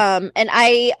 Awesome. And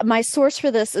my source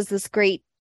for this is this great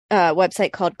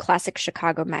website called Classic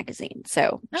Chicago Magazine.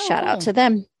 So shout out to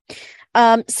them.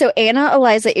 So Anna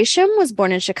Eliza Isham was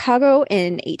born in Chicago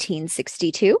in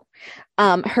 1862.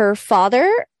 Her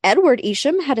father, Edward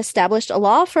Isham, had established a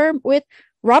law firm with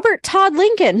Robert Todd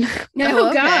Lincoln.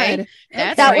 Oh, God.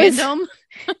 That's That was- random.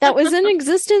 That was in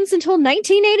existence until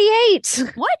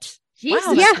 1988. What? Jesus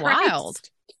Wow, that's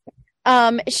Christ.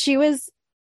 wild. She was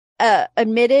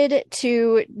admitted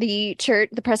to the church,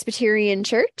 the Presbyterian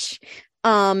Church,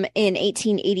 in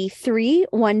 1883,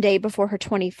 one day before her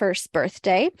 21st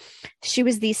birthday. She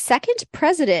was the second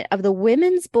president of the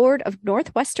Women's Board of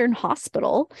Northwestern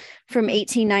Hospital from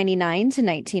 1899 to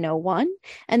 1901,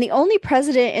 and the only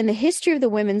president in the history of the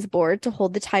Women's Board to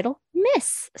hold the title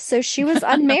Miss. So she was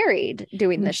unmarried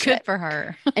doing this Good shit. for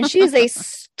her. And she is a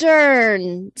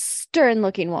stern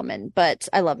looking woman, but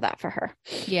I love that for her.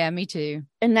 Yeah, me too.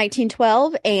 In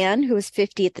 1912, Anne, who was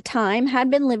 50 at the time,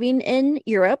 had been living in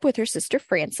Europe with her sister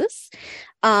Frances.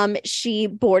 She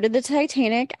boarded the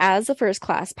Titanic as a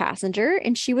first-class passenger,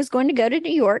 and she was going to go to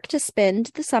New York to spend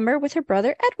the summer with her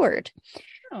brother Edward.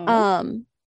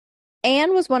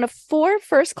 Anne was one of 4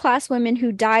 first-class women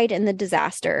who died in the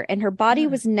disaster, and her body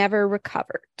was never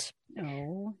recovered.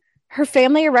 Oh. Her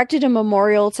family erected a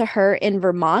memorial to her in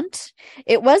Vermont.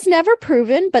 It was never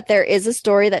proven, but there is a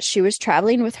story that she was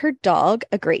traveling with her dog,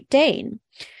 a Great Dane.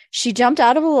 She jumped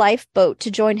out of a lifeboat to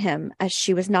join him as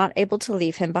she was not able to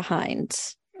leave him behind.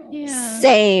 Yeah.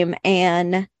 Same,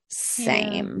 Anne.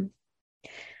 Same.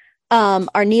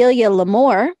 Arnelia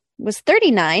Lamore was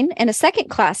 39 and a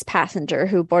second-class passenger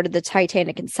who boarded the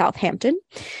Titanic in Southampton.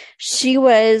 She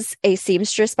was a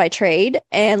seamstress by trade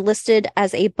and listed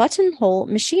as a buttonhole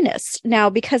machinist. Now,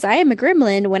 because I am a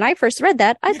gremlin, when I first read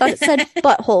that, I thought it said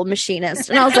butthole machinist.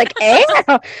 And I was like,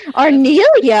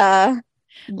 Arnelia,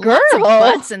 girl, Lots of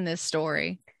butts in this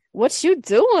story. what you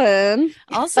doing?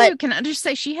 Also, But- can I just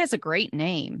say she has a great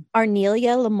name?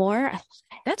 Arnelia Lamore. I love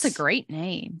it. That's a great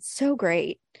name. So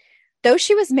great. Though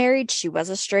she was married, she was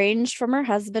estranged from her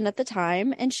husband at the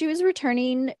time, and she was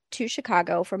returning to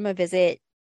Chicago from a visit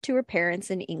to her parents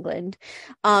in England.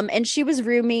 And she was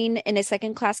rooming in a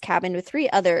second-class cabin with 3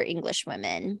 other English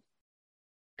women.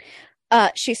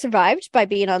 She survived by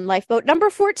being on lifeboat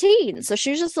number 14. So she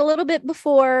was just a little bit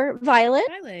before Violet.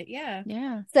 Violet, yeah.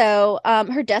 Yeah. So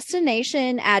her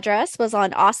destination address was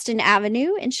on Austin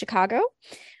Avenue in Chicago.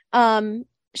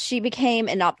 She became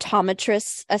an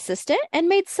optometrist assistant and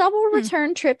made several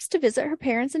return trips to visit her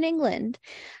parents in England.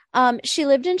 She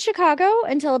lived in Chicago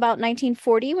until about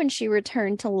 1940 when she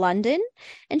returned to London,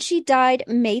 and she died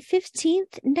May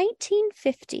 15th,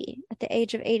 1950 at the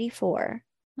age of 84.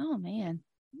 Oh, man.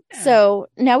 So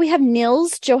now we have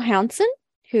Niels Johansson,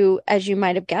 who, as you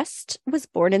might have guessed, was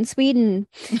born in Sweden.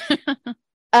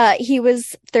 He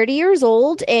was 30 years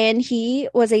old, and he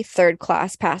was a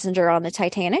third-class passenger on the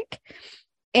Titanic.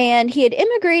 And he had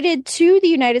immigrated to the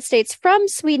United States from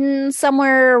Sweden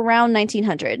somewhere around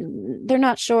 1900. They're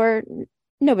not sure.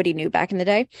 Nobody knew back in the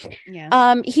day.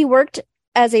 Yeah. He worked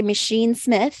as a machine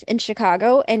smith in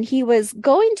Chicago, and he was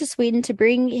going to Sweden to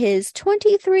bring his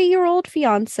 23-year-old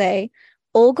fiance,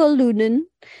 Olga Lunden,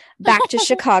 back to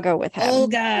Chicago with him.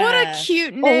 Olga. What a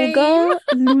cute name. Olga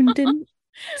Lunden.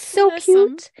 So Awesome.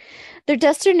 cute. Their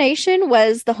destination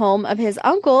was the home of his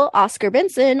uncle, Oscar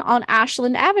Benson, on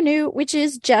Ashland Avenue, which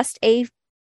is just a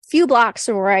few blocks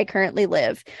from where I currently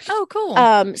live. Oh,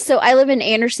 cool. So I live in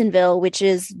Andersonville, which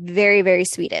is very, very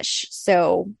Swedish.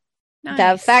 So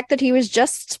The fact that he was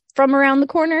just from around the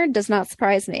corner does not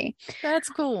surprise me. That's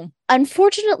cool.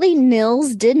 Unfortunately,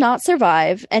 Nils did not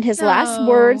survive, and his last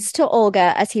words to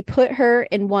Olga as he put her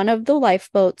in one of the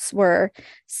lifeboats were,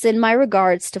 "Send my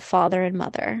regards to father and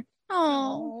mother."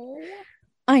 Oh,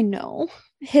 I know.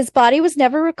 His body was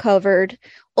never recovered.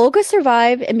 Olga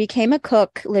survived and became a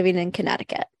cook living in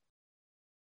Connecticut.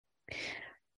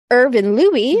 Irvin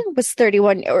Louis was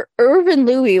 31. Irvin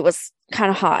Louis was kind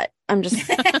of hot. I'm just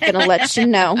going to let you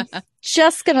know.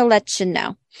 Just going to let you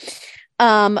know.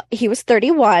 He was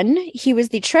 31. He was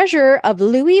the treasurer of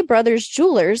Louis Brothers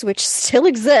Jewelers, which still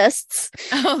exists.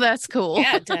 Oh, that's cool.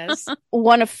 Yeah, it does.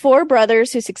 One of 4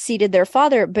 brothers who succeeded their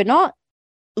father, Benoit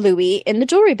Louis, in the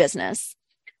jewelry business.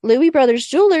 Louis Brothers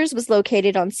Jewelers was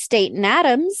located on State and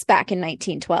Adams back in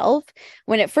 1912.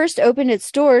 When it first opened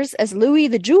its doors as Louis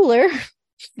the Jeweler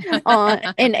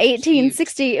in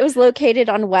 1860, it was located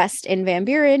on West in Van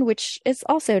Buren, which is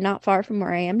also not far from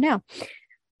where I am now.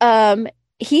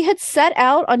 He had set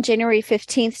out on January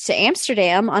 15th to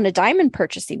Amsterdam on a diamond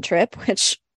purchasing trip,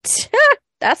 which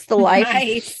that's the life.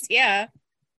 Nice, yeah.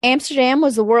 Amsterdam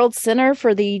was the world center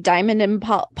for the diamond and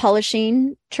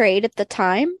polishing trade at the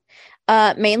time,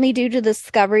 mainly due to the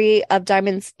discovery of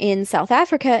diamonds in South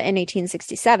Africa in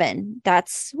 1867.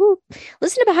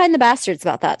 Listen to Behind the Bastards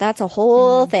about that. That's a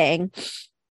whole thing.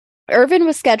 Irvin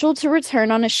was scheduled to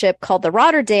return on a ship called the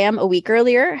Rotterdam a week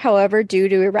earlier. However, due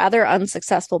to a rather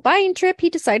unsuccessful buying trip, he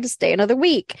decided to stay another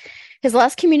week. His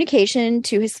last communication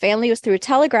to his family was through a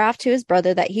telegraph to his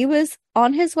brother that he was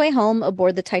on his way home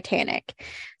aboard the Titanic.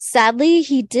 Sadly,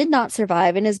 he did not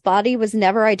survive, and his body was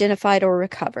never identified or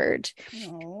recovered.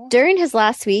 Aww. During his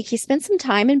last week, he spent some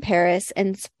time in Paris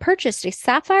and purchased a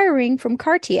sapphire ring from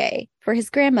Cartier for his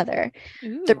grandmother.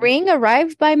 Ooh. The ring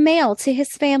arrived by mail to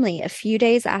his family a few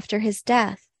days after his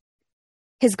death.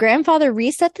 His grandfather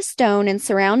reset the stone and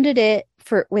surrounded it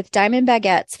with diamond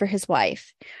baguettes for his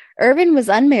wife. Irvin was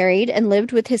unmarried and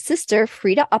lived with his sister,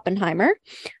 Frida Oppenheimer,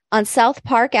 on South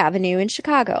Park Avenue in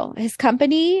Chicago. His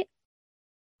company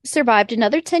survived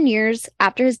another 10 years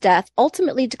after his death,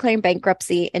 ultimately declaring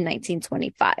bankruptcy in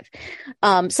 1925.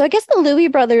 So I guess the Louis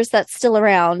brothers that's still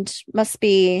around must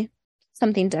be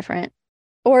something different,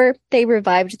 or they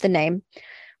revived the name.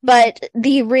 But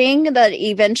the ring that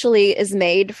eventually is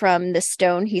made from the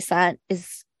stone he sent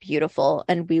is beautiful,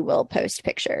 and we will post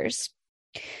pictures.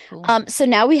 Cool. So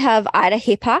now we have Ida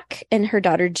Hipak and her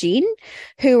daughter Jean,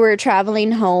 who were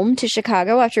traveling home to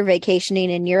Chicago after vacationing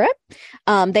in Europe.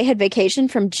 They had vacation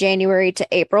from January to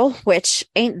April, which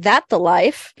ain't that the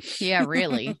life. Yeah,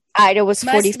 really. Ida was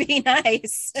 40. Must be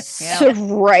nice. So,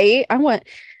 right.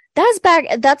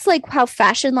 That's like how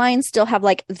fashion lines still have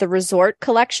like the resort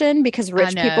collection, because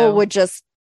rich people would just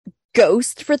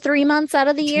ghost for 3 months out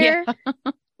of the year.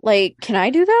 Yeah. Like, can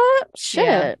I do that? Shit.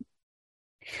 Yeah.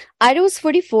 Ida was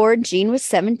 44, Jean was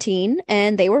 17,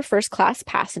 and they were first class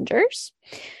passengers.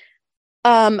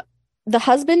 The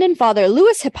husband and father,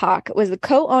 Louis Hipak, was the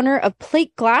co-owner of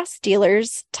plate glass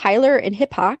dealers Tyler and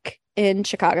Hipak in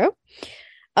Chicago.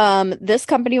 This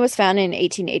company was founded in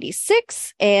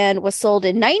 1886 and was sold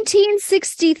in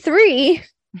 1963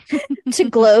 to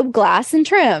Globe Glass and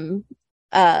Trim.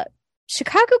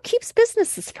 Chicago keeps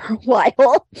businesses for a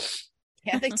while.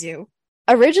 Yeah, they do.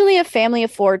 Originally a family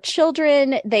of 4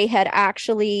 children, they had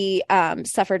actually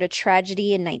suffered a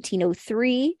tragedy in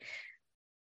 1903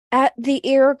 at the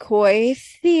Iroquois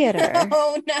Theater.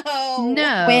 Oh, no.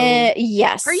 No.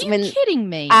 Yes. Are you kidding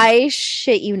me? I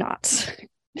shit you not.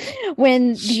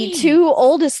 When the 2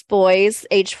 oldest boys,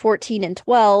 aged 14 and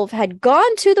 12, had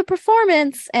gone to the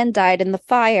performance and died in the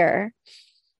fire.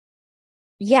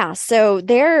 Yeah, so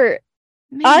they're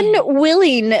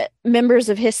unwilling members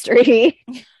of history.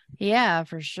 Yeah,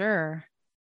 for sure.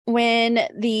 When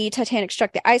the Titanic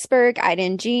struck the iceberg, Ida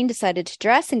and Jean decided to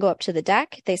dress and go up to the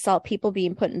deck. They saw people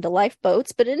being put into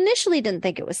lifeboats, but initially didn't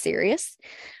think it was serious.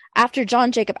 After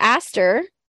John Jacob Astor,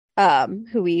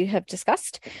 who we have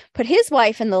discussed, put his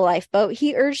wife in the lifeboat,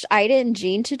 he urged Ida and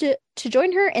Jean to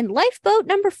join her in lifeboat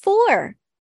number 4.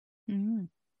 Mm.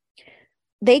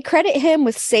 They credit him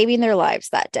with saving their lives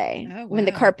that day. Oh, wow. When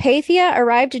the Carpathia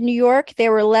arrived in New York, they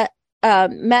were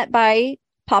met by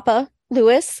Papa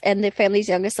Louis and the family's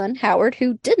youngest son, Howard,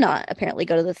 who did not apparently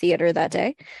go to the theater that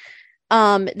day.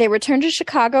 They returned to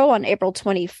Chicago on April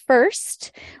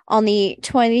 21st on the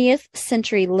 20th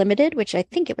Century Limited, which I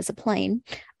think it was a plane.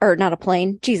 Or not a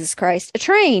plane. Jesus Christ. A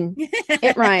train.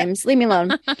 It rhymes. Leave me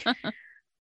alone.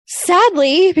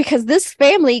 Sadly, because this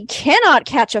family cannot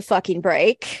catch a fucking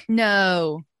break.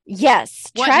 No. Yes.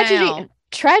 What now?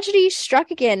 Tragedy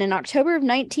struck again in October of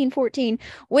 1914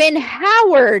 when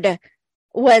Howard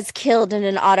was killed in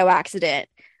an auto accident.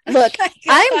 Look, Oh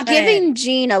my I'm God. giving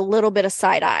Jean a little bit of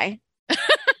side eye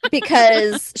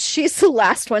because she's the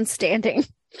last one standing.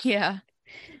 Yeah.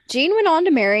 Jean went on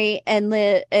to marry and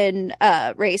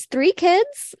raise 3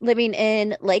 kids living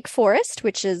in Lake Forest,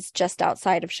 which is just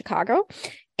outside of Chicago,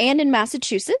 and in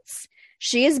Massachusetts.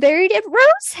 She is buried at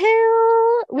Rose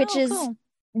Hill, which is cool.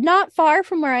 not far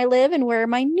from where I live and where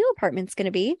my new apartment's going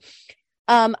to be.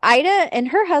 Ida and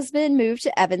her husband moved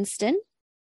to Evanston.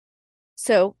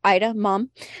 So Ida, mom.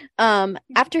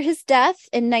 After his death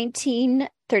in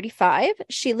 1935,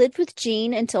 she lived with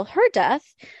Jean until her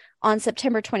death on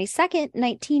September 22nd,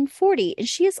 1940, and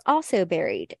she is also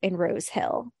buried in Rose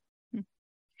Hill.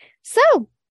 So,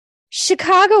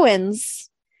 Chicagoans.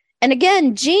 And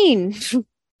again, Jean,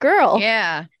 girl.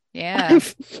 Yeah. Yeah.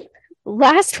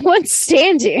 Last one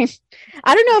standing.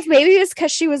 I don't know if maybe it's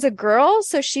because she was a girl,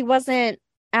 so she wasn't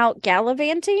out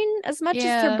gallivanting as much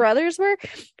as her brothers were.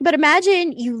 But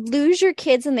imagine you lose your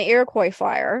kids in the Iroquois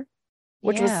fire,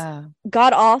 which was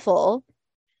god awful.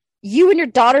 You and your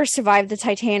daughter survived the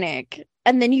Titanic,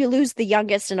 and then you lose the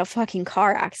youngest in a fucking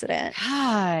car accident.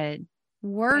 God,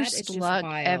 worst luck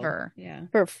wild. ever. Yeah.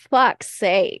 For fuck's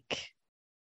sake.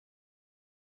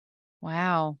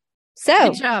 Wow. So,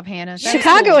 good job, Hannah. That's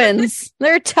Chicagoans,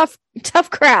 they're a tough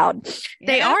crowd.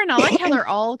 They are, and I like how they're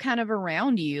all kind of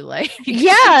around you. Like,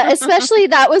 Yeah, especially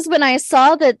that was when I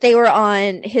saw that they were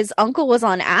on, his uncle was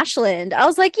on Ashland. I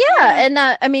was like, yeah. And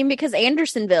I mean, because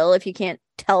Andersonville, if you can't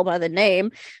tell by the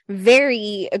name,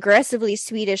 very aggressively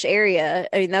Swedish area.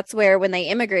 I mean, that's where when they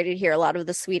immigrated here, a lot of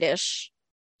the Swedish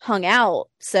hung out.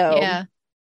 So yeah,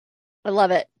 I love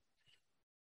it.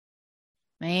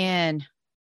 Man,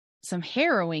 some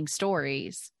harrowing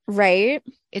stories. Right?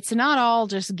 It's not all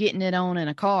just getting it on in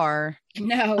a car,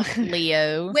 No.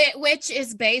 Leo. Which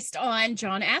is based on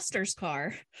John Astor's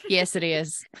car. Yes, it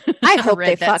is. I hope read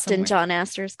they that fucked in somewhere. John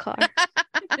Astor's car.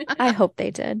 I hope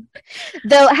they did.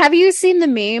 Though, have you seen the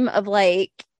meme of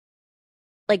like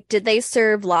did they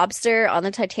serve lobster on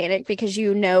the Titanic? Because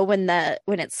you know when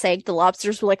it sank, the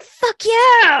lobsters were like, "Fuck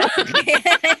yeah,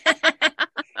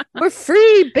 we're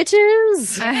free,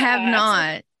 bitches." I have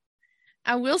not.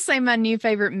 I will say my new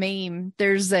favorite meme.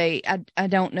 There's I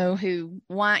don't know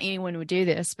why anyone would do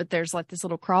this, but there's like this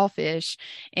little crawfish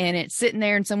and it's sitting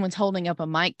there and someone's holding up a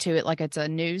mic to it like it's a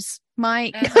news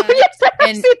mic. Yes, I've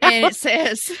and seen that and one. it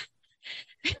says,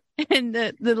 and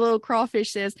the little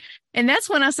crawfish says, and that's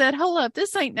when I said, hold up,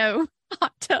 this ain't no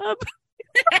hot tub.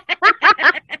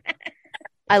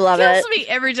 I love Kills it. me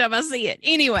every time I see it.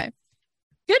 Anyway,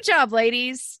 good job,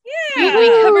 ladies. Yeah. We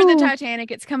covered the Titanic.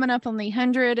 It's coming up on the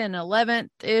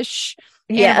 111th-ish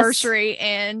Yes. anniversary.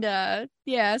 And so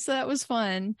that was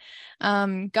fun.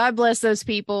 God bless those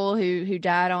people who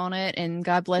died on it, and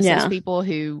God bless those people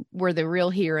who were the real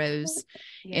heroes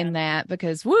in that,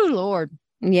 because woo Lord.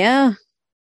 Yeah.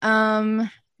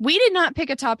 We did not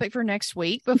pick a topic for next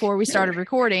week before we started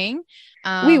recording.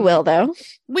 We will though.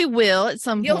 We will at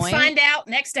some You'll point. find out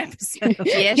next episode.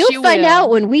 Yes, You'll you find will. out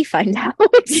when we find out.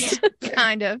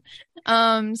 Kind of.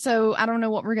 So I don't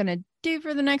know what we're gonna do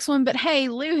for the next one, but hey,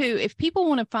 Luhu, if people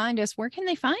want to find us, where can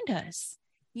they find us?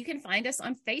 You can find us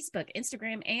on Facebook,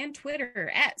 Instagram, and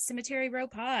Twitter at Cemetery Row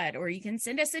Pod, or you can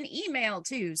send us an email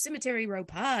to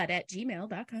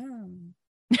cemeteryrowpod@gmail.com.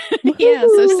 Yeah,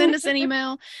 so send us an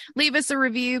email, leave us a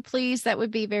review, please. That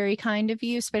would be very kind of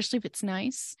you, especially if it's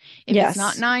nice. If Yes. it's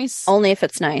not nice, Only if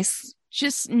it's nice.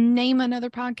 just name another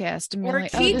podcast and be Or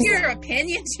like, keep this- your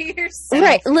opinion to yourself.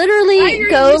 Right. Why Literally are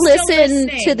go you still listen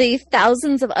listening? to the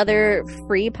thousands of other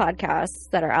free podcasts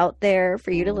that are out there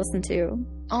for you to listen to.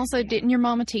 Also, didn't your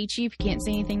mama teach you if you can't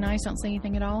say anything nice, don't say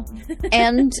anything at all?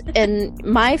 And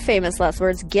my famous last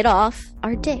words, get off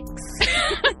our dicks.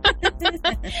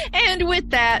 And with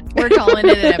that, we're calling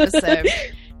it an episode.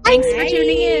 Thanks for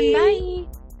tuning in. Bye.